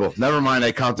around a table. Never mind,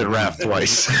 I counted Raph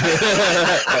twice.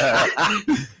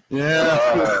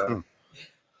 Yeah.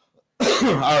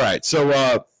 All right.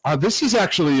 So this is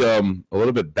actually a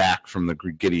little bit back from the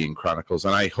Gideon Chronicles,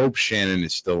 and I hope Shannon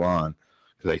is still on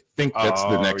because I think that's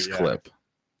the next clip.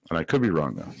 And I could be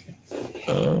wrong though.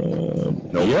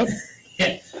 Nope.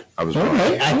 Yep. I was wrong.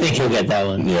 I think you'll get that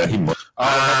one. Yeah, he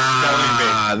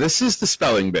this is the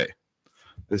spelling bee.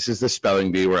 This is the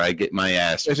spelling bee where I get my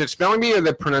ass. Is it spelling bee or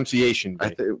the pronunciation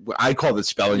bee? I call it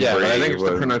spelling bee. Yeah, but I think it's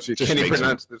the pronunciation. Can you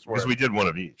pronounce this word? Because we did one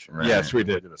of each. Right? Yes, we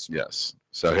did. Yes.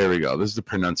 So here we go. This is the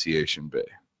pronunciation bee.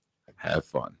 Have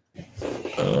fun.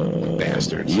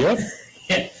 Bastards. Yep.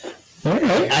 All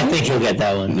right. I think you'll get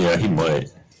that one. Yeah, he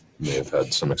might. May have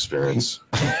had some experience.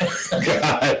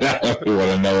 God, you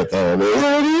want to know what the hell it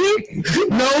is?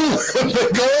 No,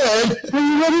 go ahead. Are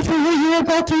you ready for what you're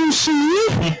about to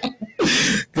receive?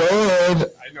 Go ahead.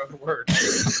 I know the word.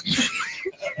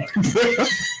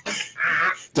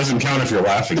 Doesn't count if you're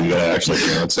laughing. You gotta actually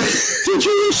pronounce it. Did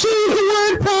you receive the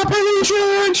word properly,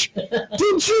 George?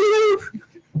 Did you?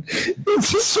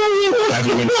 It's just so Have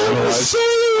you internalized? Say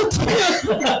it.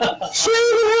 Say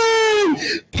the word.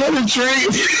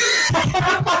 Penetrate.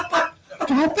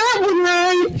 Got that one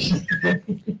right.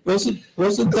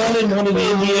 Wasn't that in one of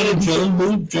the Indiana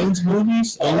Jones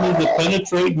movies? Only the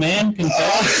penetrate man can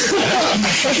God.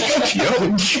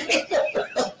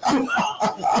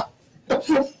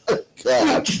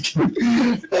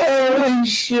 Oh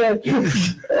shit.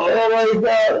 Oh my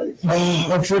God. Oh,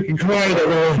 I'm freaking crying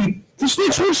already. This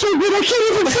next one's so good I can't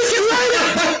even freaking write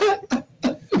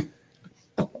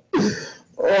it.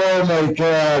 Oh my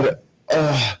God.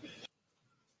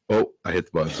 Oh, I hit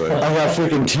the button. Sorry. I got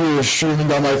freaking tears streaming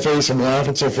down my face. I'm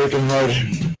laughing so freaking hard.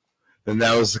 And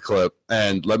that was the clip.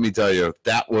 And let me tell you,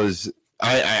 that was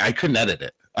I couldn't edit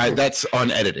it. That's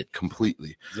unedited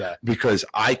completely. Yeah. Because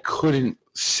I couldn't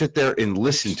sit there and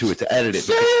listen to it to edit it.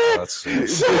 I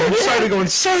started going,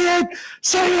 say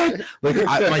it. Like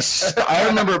I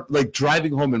remember like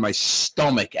driving home and my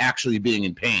stomach actually being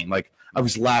in pain. Like I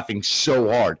was laughing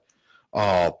so hard.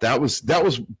 Oh, that was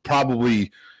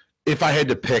probably, if I had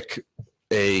to pick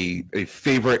a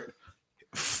favorite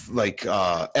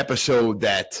episode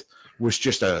that was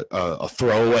just a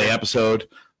throwaway episode,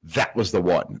 that was the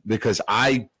one, because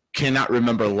I cannot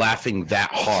remember laughing that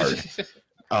hard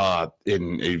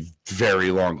in a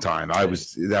very long time. That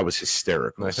was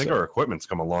hysterical. And I think our equipment's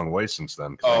come a long way since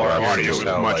then. Oh, our audio is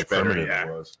much better.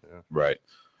 Yeah. Right.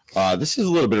 This is a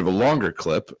little bit of a longer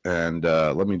clip, and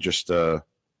let me just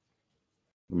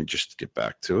get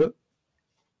back to it.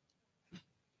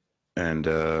 And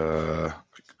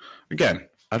again,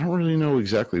 I don't really know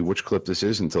exactly which clip this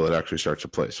is until it actually starts to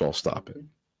play, so I'll stop it.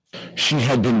 She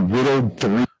had been widowed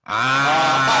 3.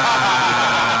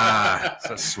 That's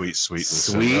a sweet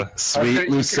Lucinda.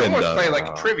 You can almost play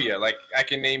like trivia. Like I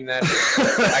can name that.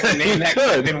 I can name that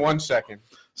clip in 1 second.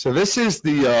 So this is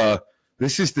the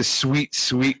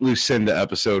sweet Lucinda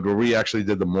episode where we actually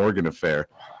did the Morgan affair,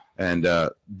 and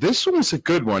this one was a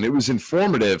good one. It was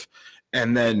informative,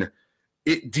 and then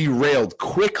it derailed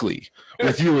quickly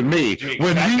with you and me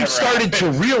when we started to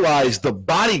realize the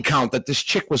body count that this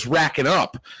chick was racking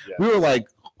up. Yeah. We were like,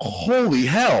 holy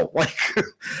hell. Like,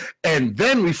 and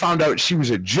then we found out she was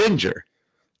a ginger.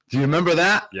 Do you remember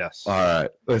that? Yes. All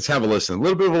right, let's have a listen. A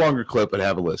little bit of a longer clip, but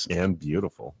have a listen. And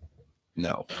beautiful.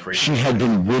 No. She had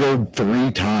been widowed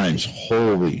 3 times.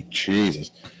 Holy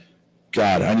Jesus.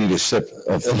 God, I need a sip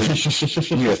of sip of 3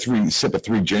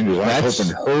 gingers. I'm hoping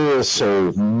her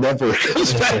soul never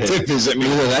comes back to visit me.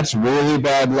 Either that's really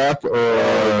bad luck, or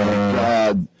my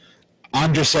God.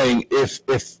 I'm just saying, if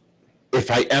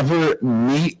I ever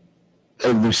meet a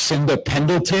Lucinda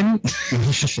Pendleton in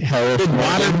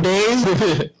modern days,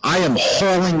 I am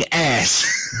hauling ass.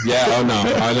 Yeah. Oh no.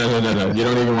 No. You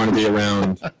don't even want to be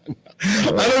around. I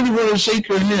don't even want to shake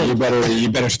her hand. You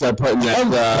better start putting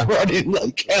that. Running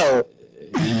like hell.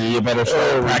 You better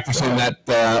start practicing that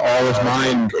all is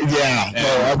mine. Yeah.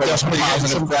 I'm just putting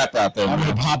some crap out there. I'm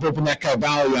going to pop open that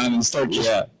Carbalion and start just...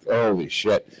 Yeah. Holy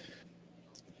shit.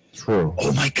 True.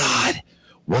 Oh, my God.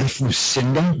 What if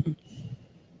Lucinda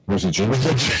Was it ginger?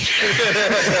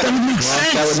 That would make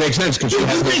sense. That would make sense because she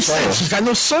has no soul. She's got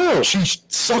no soul. She's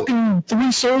sucking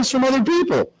 3 souls from other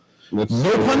people. No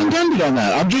pun intended on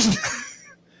that. I'm just.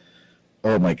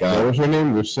 Oh my God! What was her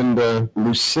name? Lucinda.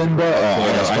 Lucinda.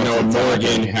 I know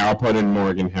Morgan. I'll put in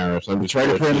Morgan Harris. I'm just trying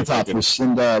to put in the top.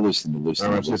 Lucinda. I'm gonna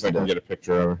see if I can get a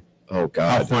picture of her. Oh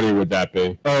God! How funny would that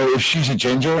be? Oh, if she's a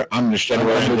ginger, I'm just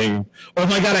generating. Oh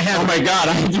my God! I have. Oh my God!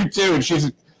 I do too. And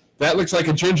she's. That looks like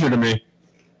a ginger to me.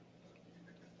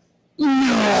 No!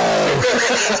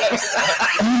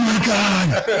 Oh my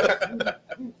God!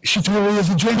 She totally is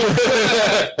a ginger.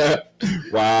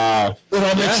 Wow! It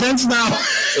all makes sense now.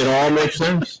 It all makes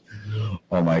sense.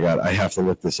 Oh my God! I have to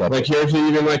look this up. Like here's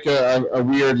even like a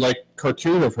weird like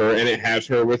cartoon of her, and it has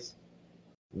her with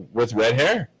red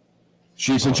hair.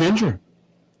 She's a ginger.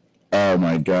 Oh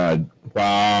my God!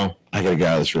 Wow! I gotta get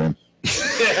out of this room.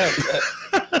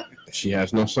 She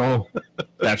has no soul.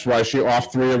 That's why she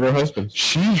off 3 of her husbands.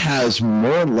 She has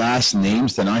more last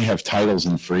names than I have titles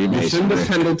in Freemasonry. Lucinda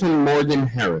Pendleton Morgan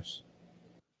Harris.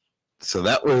 So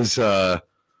that was that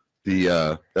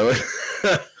was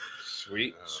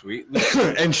sweet.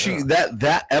 And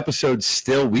that episode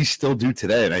we still do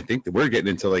today, and I think that we're getting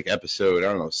into like episode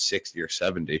 60 or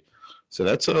 70. So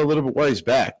that's a little bit ways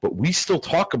back, but we still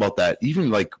talk about that even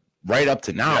like right up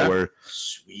to now. Where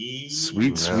sweet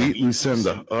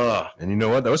Lucinda. And you know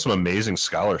what? That was some amazing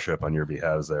scholarship on your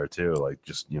behalf there too. Like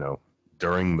just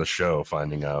during the show,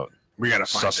 finding out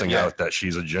sussing out that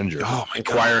she's a ginger. Oh my God!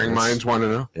 Inquiring minds want to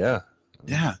know. Yeah.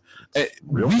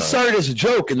 We started as a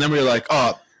joke, and then we were like,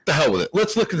 "Oh, the hell with it!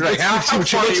 Let's look at how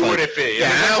funny would it be?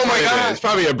 Oh my God! It's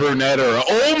probably a brunette or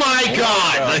oh my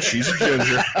God! She's a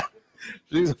ginger.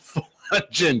 She's a full-on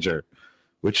ginger,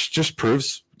 which just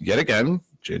proves yet again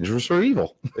gingers are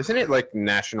evil. Isn't it like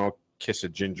National Kiss a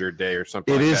Ginger Day or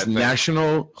something? It like is that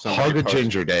National Hug a posted.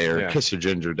 Ginger Day or Kiss a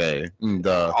Ginger Day. And,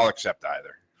 I'll accept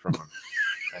either from him.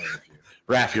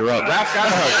 Raph, you're up. Raph got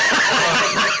a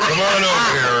hug. Come on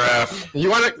over here, Raph. You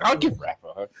want to? I'll give Raph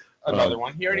a hug. Another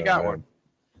one. He already got one.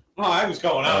 Oh, I was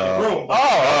going out of the room. Okay, no,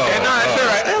 that's all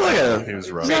right. Hey, look at him. He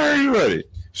was right. Are you ready?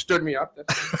 Stood me up.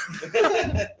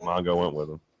 Mongo went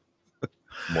with him.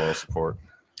 Moral support.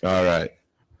 All right.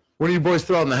 What do you boys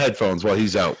throw on the headphones while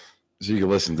he's out, so you can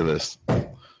listen to this?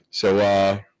 So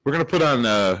we're gonna put on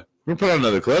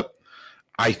another clip.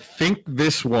 I think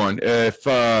this one, if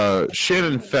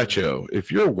Shannon Fetcho,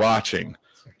 if you're watching,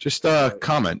 just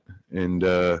comment and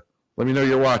let me know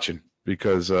you're watching,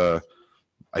 because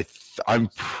I'm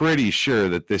pretty sure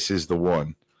that this is the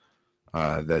one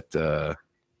that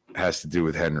has to do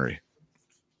with Henry.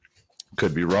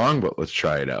 Could be wrong, but let's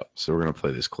try it out. So we're gonna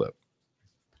play this clip.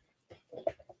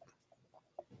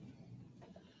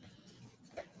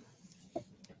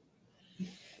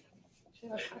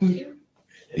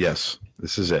 Yes,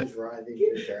 this is it.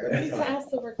 You need to ask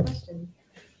the more questions.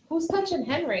 Who's touching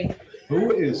Henry?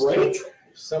 Who is Right?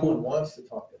 Someone wants to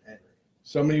talk to Henry.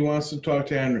 Somebody wants to talk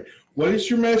to Henry. What is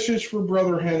your message for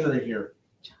Brother Henry here?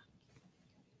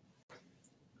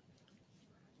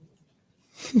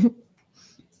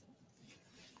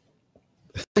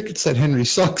 I think it said Henry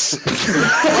sucks.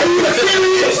 Are you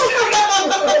serious?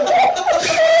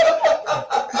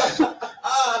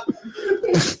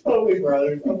 Totally,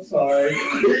 brothers. I'm sorry.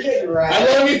 You're getting razzed.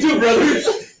 I love you too,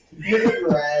 brothers. You're getting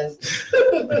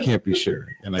razzed. I can't be sure,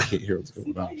 and I can't hear what's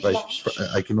going on. Like,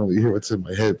 I can only hear what's in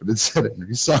my head, but it said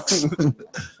Henry sucks. What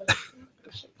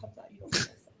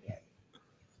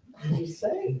did you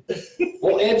say?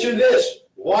 Well, answer this.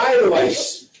 Why do I?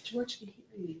 George can hear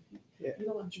you. You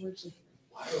don't want George to hear you.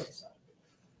 Why do I suck?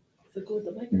 So go with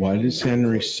the microphone. Why does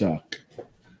Henry suck?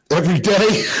 Every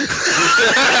day.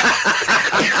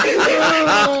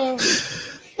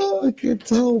 I can't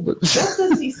tell, but What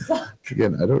does he suck?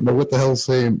 again, I don't know what the hell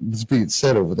is being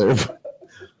said over there, but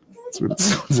that's what it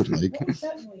sounded like. What was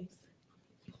that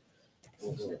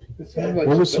noise?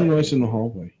 What was the noise in the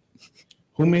hallway?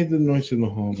 Who made the noise in the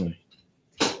hallway?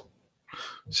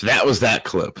 So that was that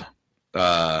clip.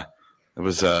 It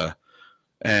was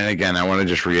and again, I want to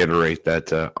just reiterate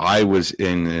that I was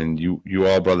in, and you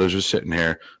all brothers are sitting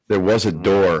here. There was a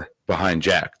door behind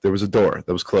Jack. There was a door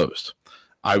that was closed.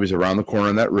 I was around the corner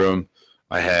in that room.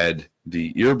 I had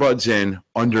the earbuds in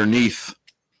underneath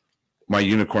my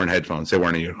unicorn headphones. They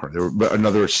weren't a unicorn. They were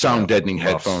another sound deadening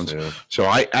headphones. Yeah. So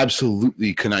I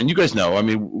absolutely cannot. And you guys know, I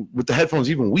mean, with the headphones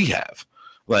even we have,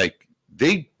 like,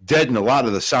 they deaden a lot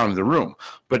of the sound of the room.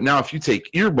 But now if you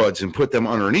take earbuds and put them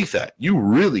underneath that, you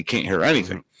really can't hear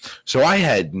anything. So I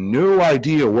had no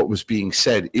idea what was being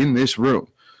said in this room.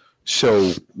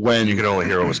 So when you could only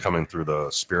hear what was coming through the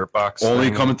spirit box,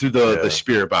 coming through the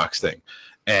spirit box thing,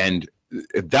 and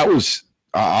that was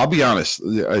I'll be honest.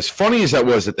 As funny as that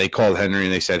was that they called Henry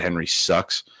and they said Henry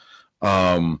sucks,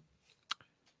 it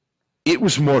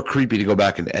was more creepy to go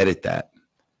back and edit that.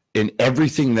 And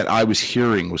everything that I was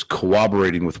hearing was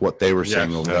corroborating with what they were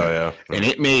saying over there. Yeah. And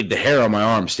it made the hair on my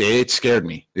arm stay. It scared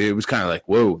me. It was kind of like,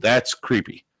 whoa, that's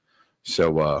creepy.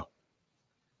 So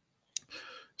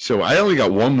I only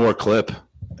got one more clip,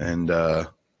 and we'll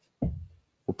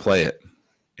play it.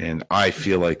 And I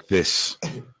feel like this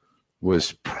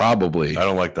was probably. I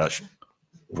don't like that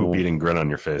poop eating grin on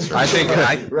your face. I think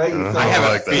I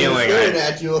have a feeling.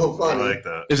 At you, I like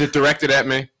that. Is it directed at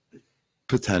me?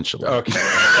 Potentially. Okay.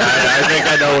 I think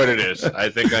I know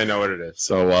what it is.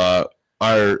 So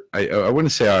I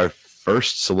wouldn't say our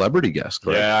first celebrity guest,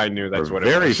 correct? Yeah, I knew that's Our what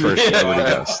very it was. first celebrity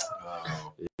guest.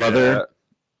 Brother,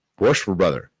 worshipful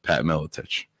brother, Pat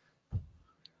Miletich.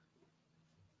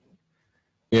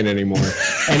 In anymore.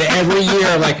 And every year,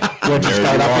 I'm like, we'll just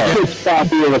start up again. Stop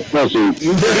being a pussy.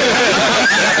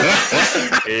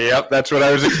 Yep, that's what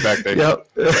I was expecting. Yep.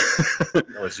 That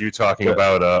was you talking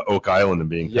about Oak Island and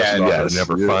being pissed off and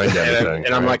never find anything.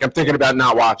 And I'm like, I'm thinking about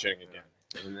not watching again.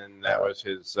 And then that was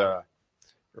his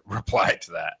reply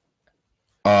to that.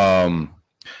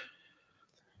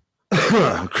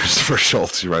 Christopher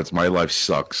Schultz, he writes, "My life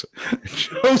sucks."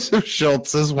 Joseph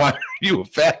Schultz says, "Why are you a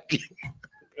faggot?"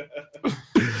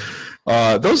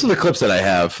 Those are the clips that I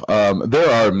have. There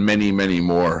are many, many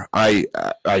more.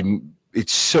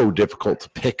 It's so difficult to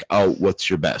pick out what's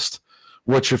your best.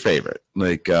 What's your favorite?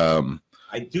 Like,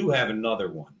 I do have another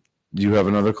one you have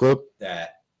another clip?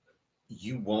 that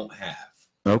you won't have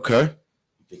Okay.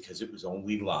 because it was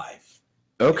only live.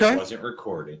 Okay. It wasn't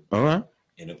recorded. All right.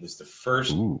 And it was the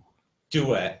first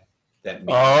duet that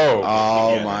made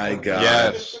Oh my God.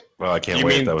 Yes. Well, I can't You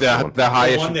wait. mean That was the one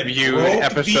highest that viewed broke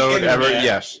episode the ever? internet.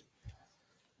 Yes.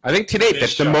 I think to date,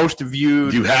 that's the show. most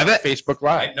viewed. You have it? Facebook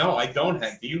Live. No, I don't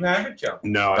have. Do you have it, Joe?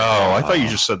 No. Oh, I thought you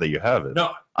just said that you have it.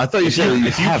 No. I thought you said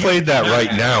If you played that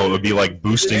right now, it would be like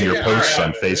boosting your posts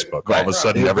on Facebook. All of a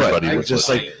sudden, everybody Right. would Just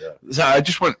listen. like, so I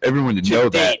just want everyone to To know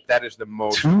date, that is the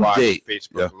most To watched date.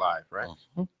 Facebook Live, right?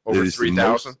 It Over is the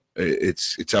 3,000.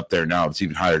 most- It's up there now. It's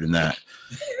even higher than that.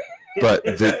 But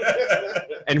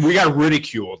And we got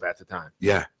ridiculed at the time.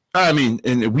 yeah, I mean,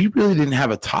 and we really didn't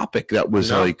have a topic that was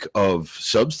like of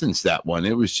substance. That one,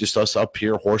 it was just us up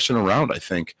here horsing around, I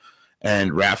think.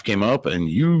 And Raph came up, and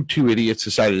you two idiots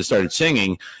decided to start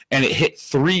singing, and it hit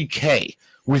 3K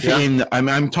within.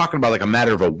 I'm talking about like a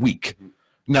matter of a week.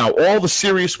 Now, all the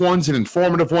serious ones and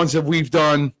informative ones that we've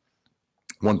done,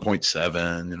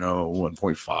 1.7,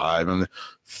 1.5, and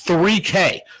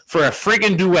 3K for a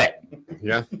friggin' duet.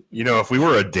 Yeah. You know, if we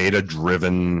were a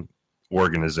data-driven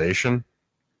organization,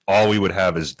 all we would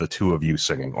have is the two of you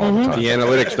singing all the time. The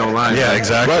analytics don't lie. Yeah,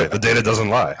 exactly. Right. The data doesn't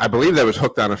lie. I believe that was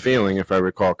Hooked on a Feeling, if I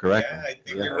recall correctly. I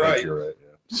think you're right.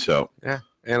 So Yeah,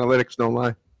 analytics don't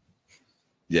lie.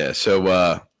 yeah,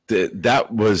 so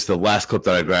that was the last clip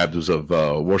that I grabbed was of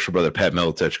worship brother Pat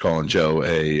Miletich calling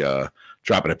Joe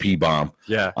dropping a P bomb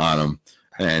on him,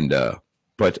 and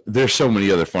but there's so many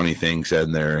other funny things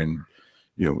in there, and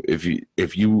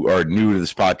if you are new to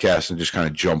this podcast and just kind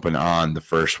of jumping on the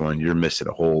first one, you're missing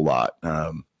a whole lot.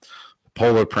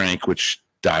 Polar prank, which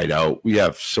died out. We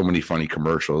have so many funny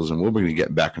commercials, and we'll be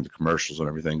getting back into commercials and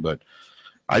everything. But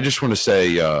I just want to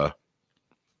say to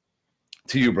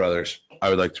you, brothers, I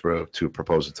would like to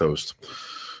propose a toast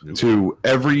to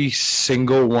every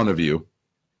single one of you.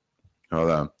 Hold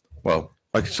on. Well,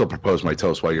 I can still propose my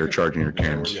toast while you're charging your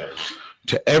cameras.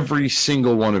 To every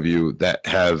single one of you that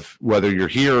have, whether you're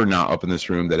here or not up in this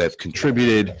room, that have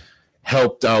contributed,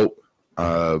 helped out,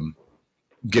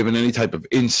 given any type of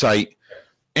insight,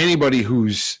 anybody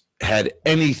who's had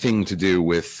anything to do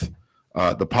with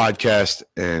the podcast,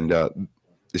 and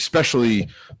especially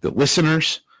the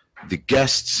listeners, the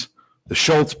guests, the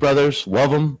Schultz brothers, love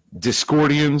them,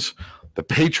 Discordians, the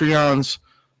Patreons,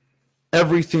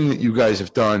 everything that you guys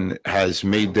have done has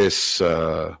made this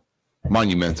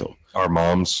monumental. Our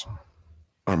moms.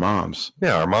 Our moms.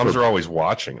 Yeah, our moms are always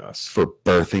watching us. For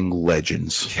birthing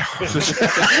legends. Yeah. I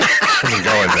wasn't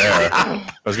going there. I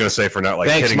was going to say for not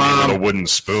Thanks, hitting Mom, me with a wooden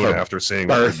spoon for after seeing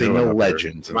what birthing you're doing a up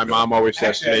legend. there. My mom always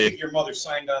says Actually, I to think me, your mother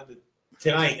signed on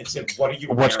tonight and said, "What are you?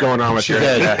 "What's wearing?" going on with She your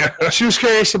did. She was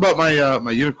curious about my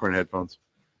unicorn headphones.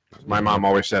 My mom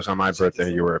always says on my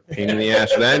birthday, "You were a pain in the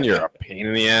ass then. You're a pain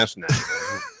in the ass now."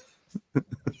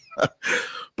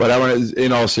 But I want to,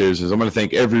 in all seriousness, I'm going to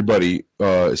thank everybody,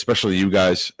 especially you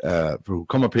guys, who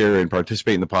come up here and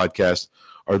participate in the podcast,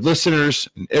 our listeners,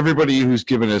 and everybody who's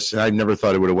given us. I never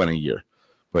thought it would have went a year,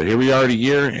 but here we are at a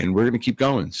year, and we're going to keep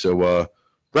going. So,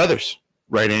 brothers,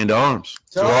 right hand to arms.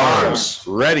 To arms.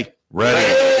 Ready.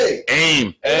 Ready.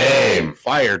 Aim.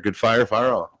 Fire. Good fire.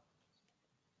 Fire all.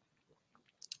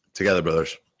 Together,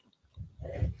 brothers.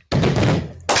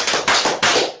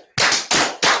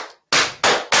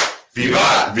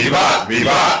 Vivat! Vivat!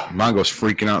 Vivat! Mongo's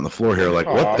freaking out on the floor here like,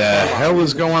 what the hell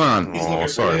is going on? Oh,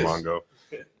 sorry, Mongo.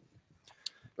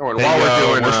 Oh, and Hey, while we're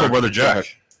doing where's my brother Jack?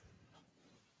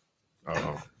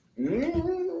 Oh.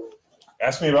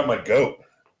 Ask me about my goat.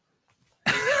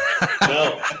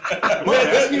 No. What?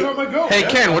 Ask me about my goat. Hey,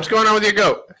 Ken, what's going on with your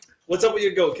goat? What's up with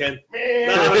your goat, Ken? All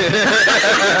right.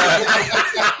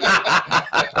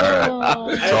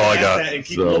 That's all I got. And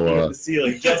keep looking at the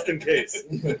ceiling just in case.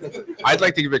 I'd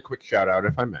like to give a quick shout out,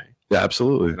 if I may. Yeah,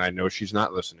 absolutely. And I know she's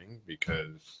not listening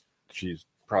because she's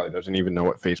probably doesn't even know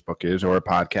what Facebook is or a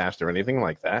podcast or anything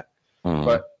like that.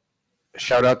 But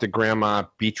shout out to Grandma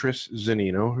Beatrice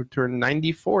Zanino, who turned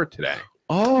 94 today.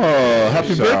 Oh,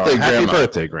 happy birthday, Grandma. Happy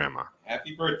birthday, Grandma.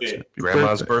 Happy birthday.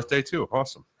 Grandma's birthday, too.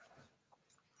 Awesome.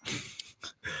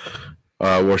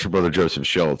 Worship Brother Joseph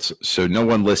Schultz. So no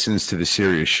one listens to the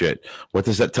serious shit. What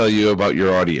does that tell you about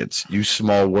your audience? Use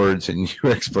small words in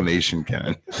your explanation,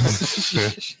 Ken.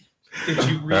 Did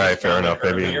you read All right, fair enough.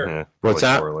 Maybe. earlier? What's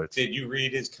that? Did you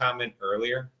read his comment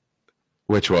earlier?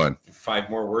 Which one? 5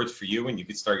 more words for you, and you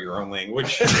could start your own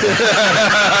language.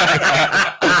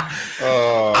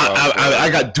 I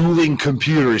got dueling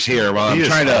computers here while I'm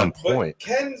trying to. But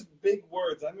Ken's big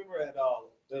words. I remember at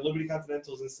the Liberty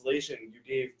Continental's installation, you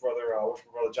gave Brother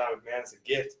John McManus a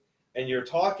gift, and you're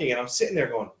talking, and I'm sitting there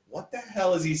going, "What the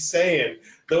hell is he saying?"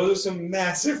 Those are some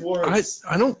massive words.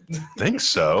 I don't think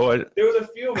so. There was a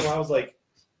few of them. I was like,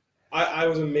 I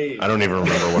was amazed. I don't even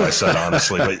remember what I said,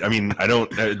 honestly. But I mean, I don't.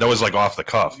 That was like off the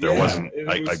cuff. There Yeah, wasn't. it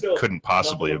I was still couldn't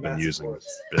possibly have been massive using words.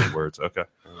 big words. Okay.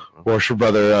 Worship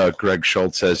Brother Greg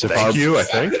Schultz says, Thank you, I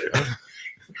think.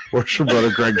 Worship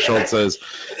Brother Greg Schultz says,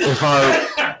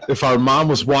 if our mom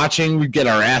was watching, we'd get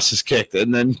our asses kicked.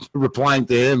 And then replying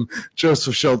to him,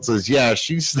 Joseph Schultz says, yeah,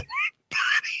 she's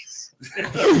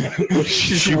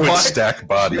She would stack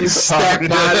bodies. Stack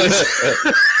bodies.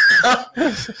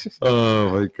 Oh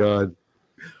my God.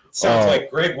 Sounds like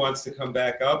Greg wants to come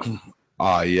back up.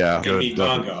 Yeah. And meet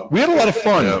Mongo. We had a lot of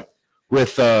fun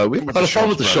with the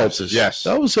Schultzes. Yes.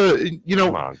 That was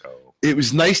it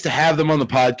was nice to have them on the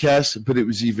podcast, but it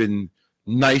was even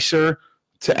nicer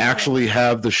to actually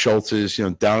have the Schultzes,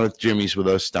 down at Jimmy's with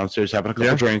us downstairs having a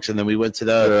couple drinks, and then we went to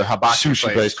the hibachi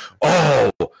sushi place. Oh,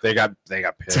 they got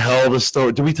pissed. Tell the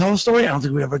story. Did we tell the story? I don't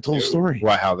think we ever told the story.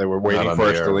 What? How they were waiting for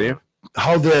us to leave?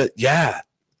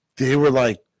 They were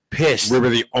like pissed. We were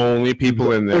the only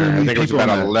people in there. I think it was about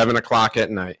 11 o'clock at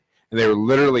night. And they were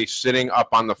literally sitting up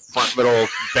on the front little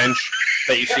bench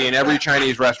that you see in every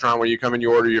Chinese restaurant where you come and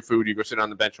you order your food, you go sit on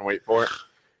the bench and wait for it.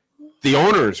 The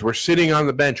owners were sitting on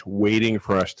the bench waiting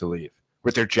for us to leave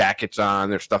with their jackets on,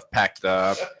 their stuff packed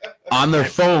up. On their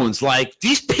phones, like,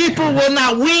 these people will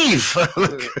not leave.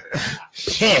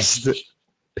 Pissed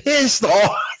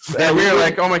off. And we were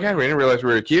like, oh my God, we didn't realize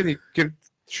we were a kid. He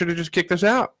should have just kicked us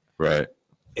out. Right.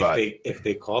 If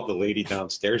they called the lady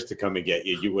downstairs to come and get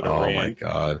you, you would have ran. Oh my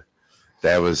God.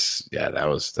 That was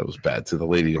bad. To the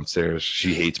lady upstairs,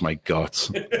 she hates my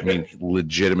guts. I mean,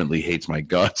 legitimately hates my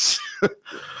guts.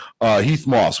 Heath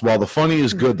Moss. While the funny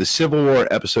is good, the Civil War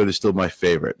episode is still my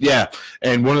favorite. Yeah,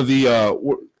 and one of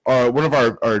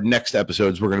our next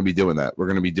episodes, we're going to be doing that. We're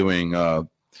going to be doing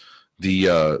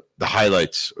the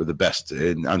highlights or the best.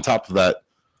 And on top of that,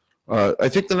 I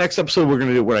think the next episode we're going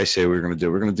to do what I say we're going to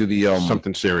do. We're going to do the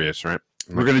something serious, right?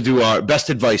 We're going to do our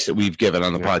best advice that we've given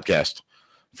on the podcast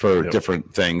for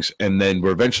different things, and then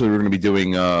we're going to be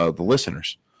doing the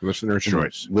listeners'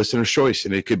 choice,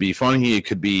 and it could be funny, it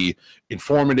could be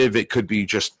informative, it could be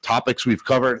just topics we've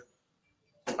covered.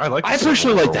 I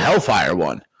personally like the Hellfire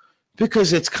one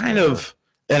because it's kind of,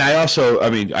 and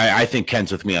I think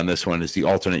Ken's with me on this one. Is the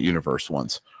alternate universe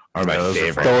ones are my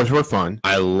favorite. Those were fun.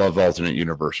 I love alternate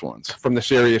universe ones. From the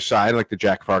serious side, like the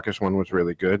Jack Farkas one was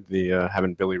really good. The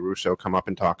having Billy Russo come up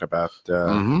and talk about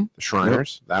the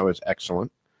Shriners, that was excellent.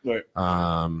 Right.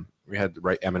 We had the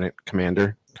Right Eminent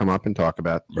Commander come up and talk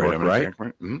about Right.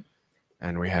 Mm-hmm.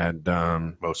 And we had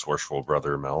Most Worshipful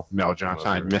Brother Mel Johnson.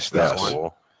 I missed that one.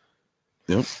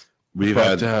 Yep. We've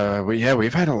had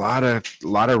a lot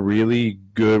of really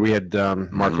good. We had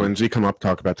Mark Lindsay come up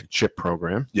talk about the CHIP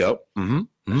program. Yep.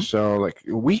 Mm-hmm. So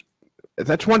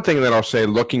that's one thing that I'll say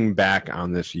looking back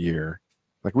on this year.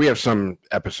 Like we have some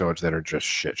episodes that are just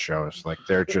shit shows. Like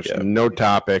they're just no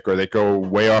topic, or they go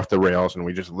way off the rails, and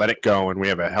we just let it go, and we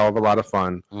have a hell of a lot of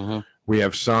fun. Mm-hmm. We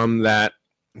have some that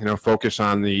focus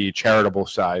on the charitable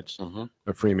sides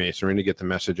of Freemasonry to get the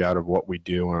message out of what we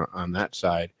do on that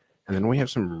side, and then we have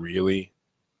some really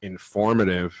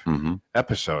informative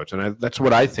episodes, and that's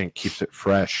what I think keeps it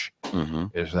fresh.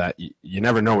 Is that you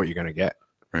never know what you're going to get.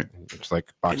 Right. It's like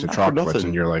a box of Not for chocolates, nothing.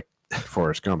 and you're like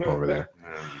Forrest Gump over there.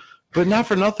 But not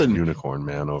for nothing. Unicorn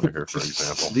Man over here, for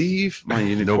example. Leave my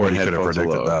unicorn Nobody could have headphones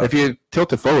predicted alone. that. If you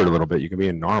tilt it forward a little bit, you can be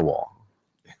a narwhal.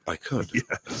 I could.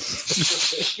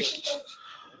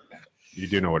 You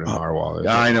do know what a narwhal is.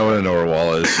 Yeah, I know what a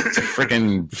narwhal is. It's a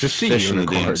freaking It's a sea fish in the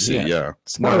damn unicorn, sea. yeah. Yeah.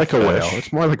 It's more like a whale.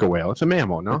 It's more like a whale. It's a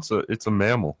mammal, no? It's a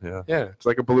mammal. Yeah. Yeah, it's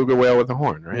like a beluga whale with a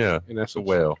horn, right? Yeah. And It's a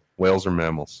whale. Whales are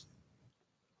mammals.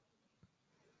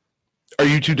 Are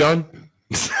you two done?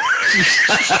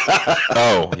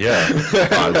 Oh yeah.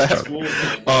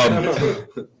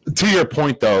 To your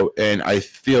point, though, and I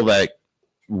feel like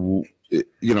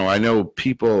I know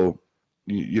people.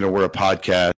 We're a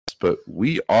podcast, but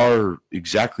we are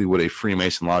exactly what a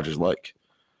Freemason Lodge is like.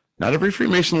 Not every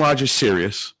Freemason Lodge is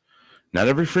serious. Not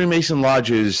every Freemason Lodge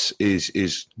is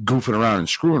goofing around and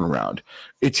screwing around.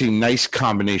 It's a nice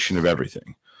combination of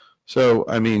everything. So,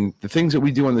 I mean, the things that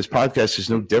we do on this podcast is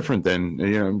no different than,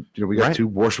 we got two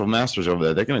worshipful masters over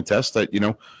there. They can attest that,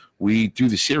 we do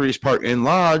the serious part in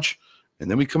Lodge, and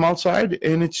then we come outside,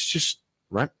 and it's just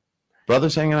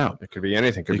brothers hanging out. It could be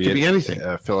anything. It could be anything.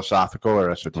 A philosophical or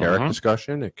esoteric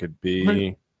discussion. It could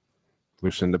be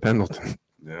Lucinda Pendleton.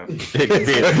 Yeah.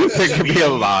 It could be a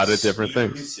lot of different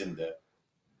things.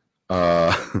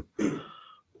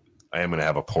 I am going to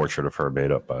have a portrait of her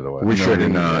made up, by the way. We should.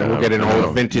 We'll get an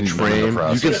old vintage frame.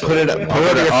 You can put it up.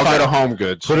 I'll get a Home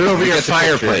Goods. Put it over your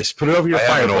fireplace. Put it over your I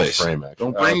have an old fireplace. frame, actually.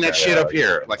 Don't bring that shit up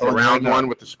here. Like a round one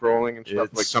with the scrolling and stuff,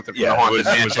 like something from the it Haunted was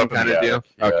Mansion something, kind of deal.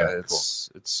 Yeah, Okay,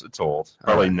 it's old.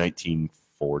 Probably 1940s,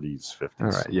 50s. All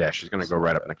right. Yeah, she's going to go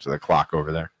right up next to the clock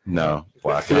over there. No.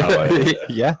 Black and white.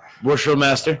 Yeah. Worship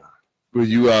Master, will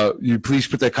you please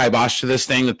put the kibosh to this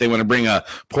thing that they want to bring a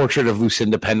portrait of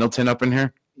Lucinda Pendleton up in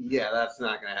here? Yeah, that's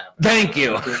not going to happen. Thank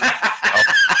you.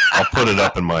 I'll put it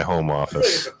up in my home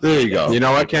office. There you go. You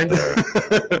know what, Ken?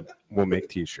 We'll make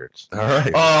T-shirts. All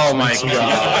right. Oh my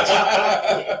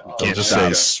God. I'll just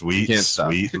say sweet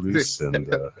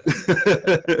Lucinda.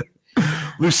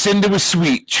 Lucinda was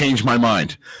sweet. Changed my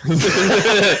mind.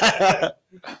 But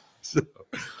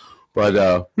what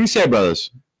do you say,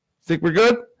 brothers? Think we're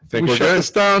good? Think we we're shut good?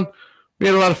 this down. We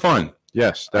had a lot of fun.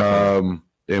 Yes, definitely.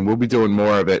 And we'll be doing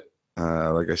more of it.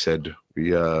 Like I said,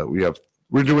 we're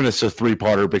doing this a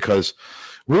 3-parter because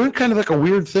we're in kind of like a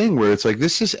weird thing where it's like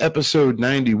this is episode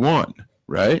 91,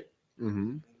 right?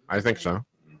 Mm-hmm. I think so.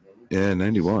 Yeah,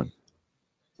 91.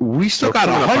 We still got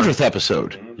a 100th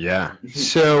episode. Yeah.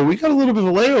 So we got a little bit of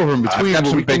a layover in between. I've got what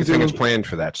some we can big do. things planned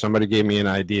for that. Somebody gave me an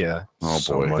idea. Oh,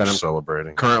 So boy. much That I'm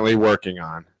celebrating. currently working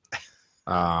on.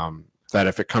 That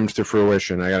if it comes to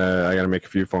fruition, I gotta make a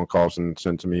few phone calls and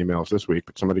send some emails this week.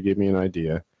 But somebody gave me an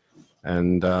idea,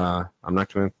 and I'm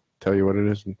not going to tell you what it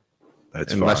is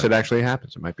unless it actually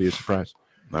happens. It might be a surprise.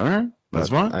 All right, that's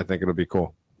But fine. I think it'll be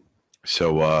cool.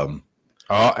 So,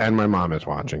 and my mom is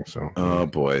watching. So, oh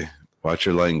boy, watch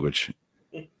your language.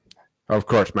 of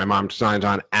course, my mom signs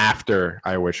on after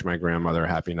I wish my grandmother a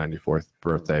happy 94th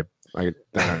birthday.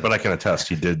 But I can attest,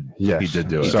 he did. Yes. He did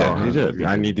do it. So He did.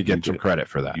 I need to get some credit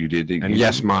for that. You did. And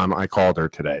yes, Mom, I called her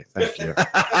today. Thank you.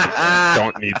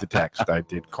 Don't need the text. I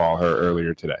did call her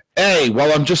earlier today. Hey,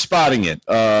 well, I'm just spotting it.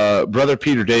 Brother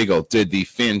Peter Daigle did the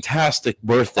fantastic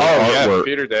birthday artwork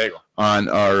Peter Daigle on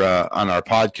our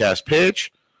podcast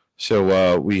page.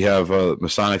 So we have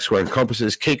Masonic Square and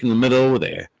Compasses, cake in the middle with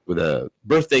a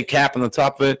birthday cap on the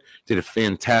top of it. Did a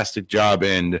fantastic job.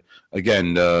 And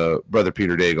again, Brother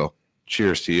Peter Daigle,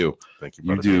 cheers to you. Thank you.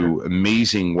 You do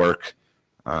amazing work,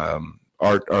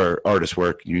 artist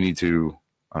work. You need to.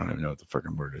 I don't even know what the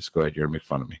freaking word is. Go ahead, you're gonna make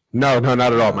fun of me. No, not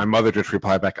at all. My mother just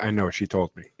replied back, I know, she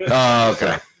told me. Oh,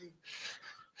 okay.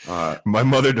 My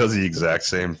mother does the exact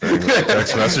same thing with the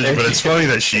text message, but it's funny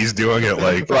that she's doing it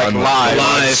like on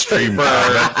live stream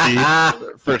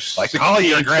for like call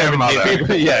your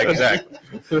grandmother. Yeah, exactly.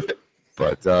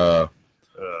 But Hi,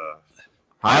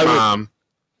 Mom.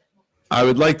 I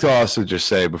would like to also just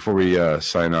say before we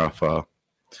sign off,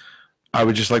 I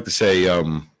would just like to say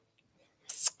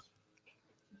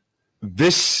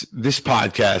this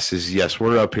podcast is, yes,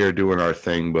 we're up here doing our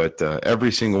thing, but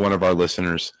every single one of our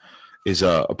listeners is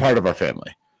a part of our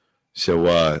family.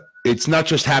 So it's not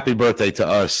just happy birthday to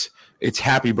us, it's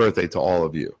happy birthday to all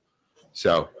of you.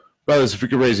 So, brothers, if we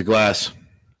could raise a glass,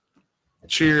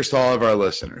 cheers to all of our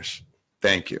listeners.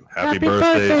 Thank you. Happy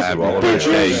birthday to all of our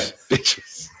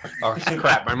bitches. Oh,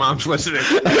 crap. My mom's listening.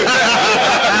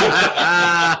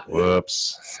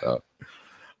 Whoops. So,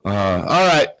 all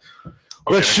right.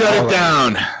 Let's shut it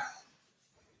down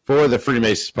for the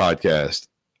Freemasons podcast.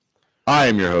 I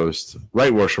am your host,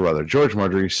 Right Worshipful Brother George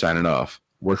Marjorie, signing off.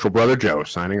 Worshipful Brother Joe,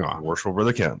 signing off. Worshipful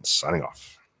Brother Ken, signing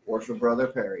off. Worshipful Brother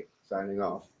Perry, signing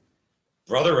off.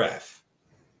 Brother Raph.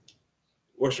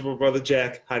 Worshipful Brother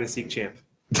Jack, hide and seek champ.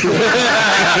 Very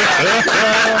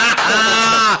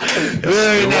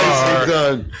nicely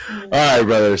done. All right,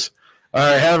 brothers. All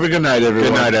right, have a good night,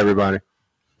 everyone. Good night, everybody.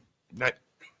 Night.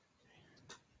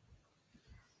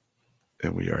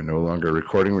 And we are no longer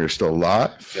recording. We are still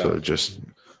live. So just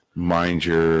mind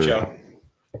your Joe,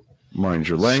 mind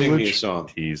your sing me a language. song.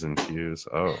 T's and Q's.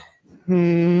 Oh.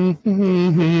 Lay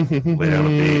down a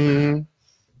beat.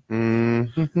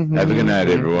 Have a good night,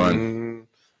 everyone.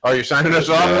 Oh, you're signing us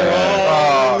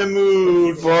off? In the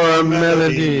mood for a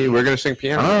melody. We're going to sing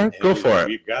piano. All right, go for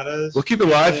it. We'll keep it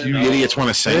live. You idiots want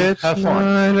to sing? It's Have fun.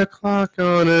 9 o'clock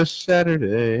on a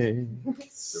Saturday.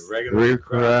 The regular The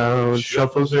crowd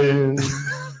shuffles in.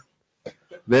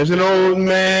 There's an old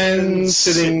man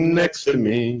sitting next to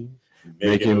me,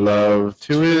 making love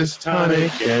to his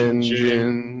tonic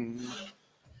engine.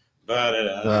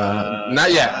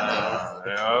 Not yet.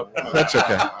 That's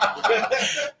okay.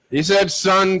 He said,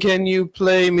 "Son, can you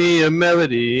play me a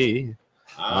melody?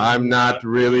 I'm not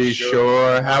really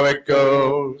sure how it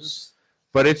goes,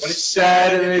 but it's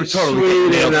sad and it's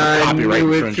sweet, and I knew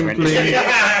it complete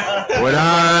when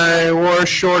I wore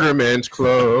shorter men's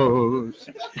clothes."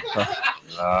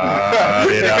 I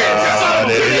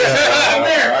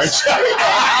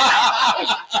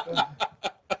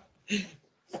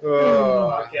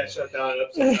can't shut down at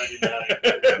episode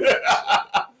 99.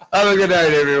 Have a good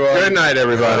night, everyone. Good night,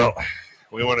 everybody.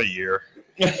 We want a year.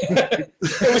 It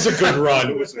was a good run.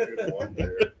 It was a good one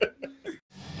there.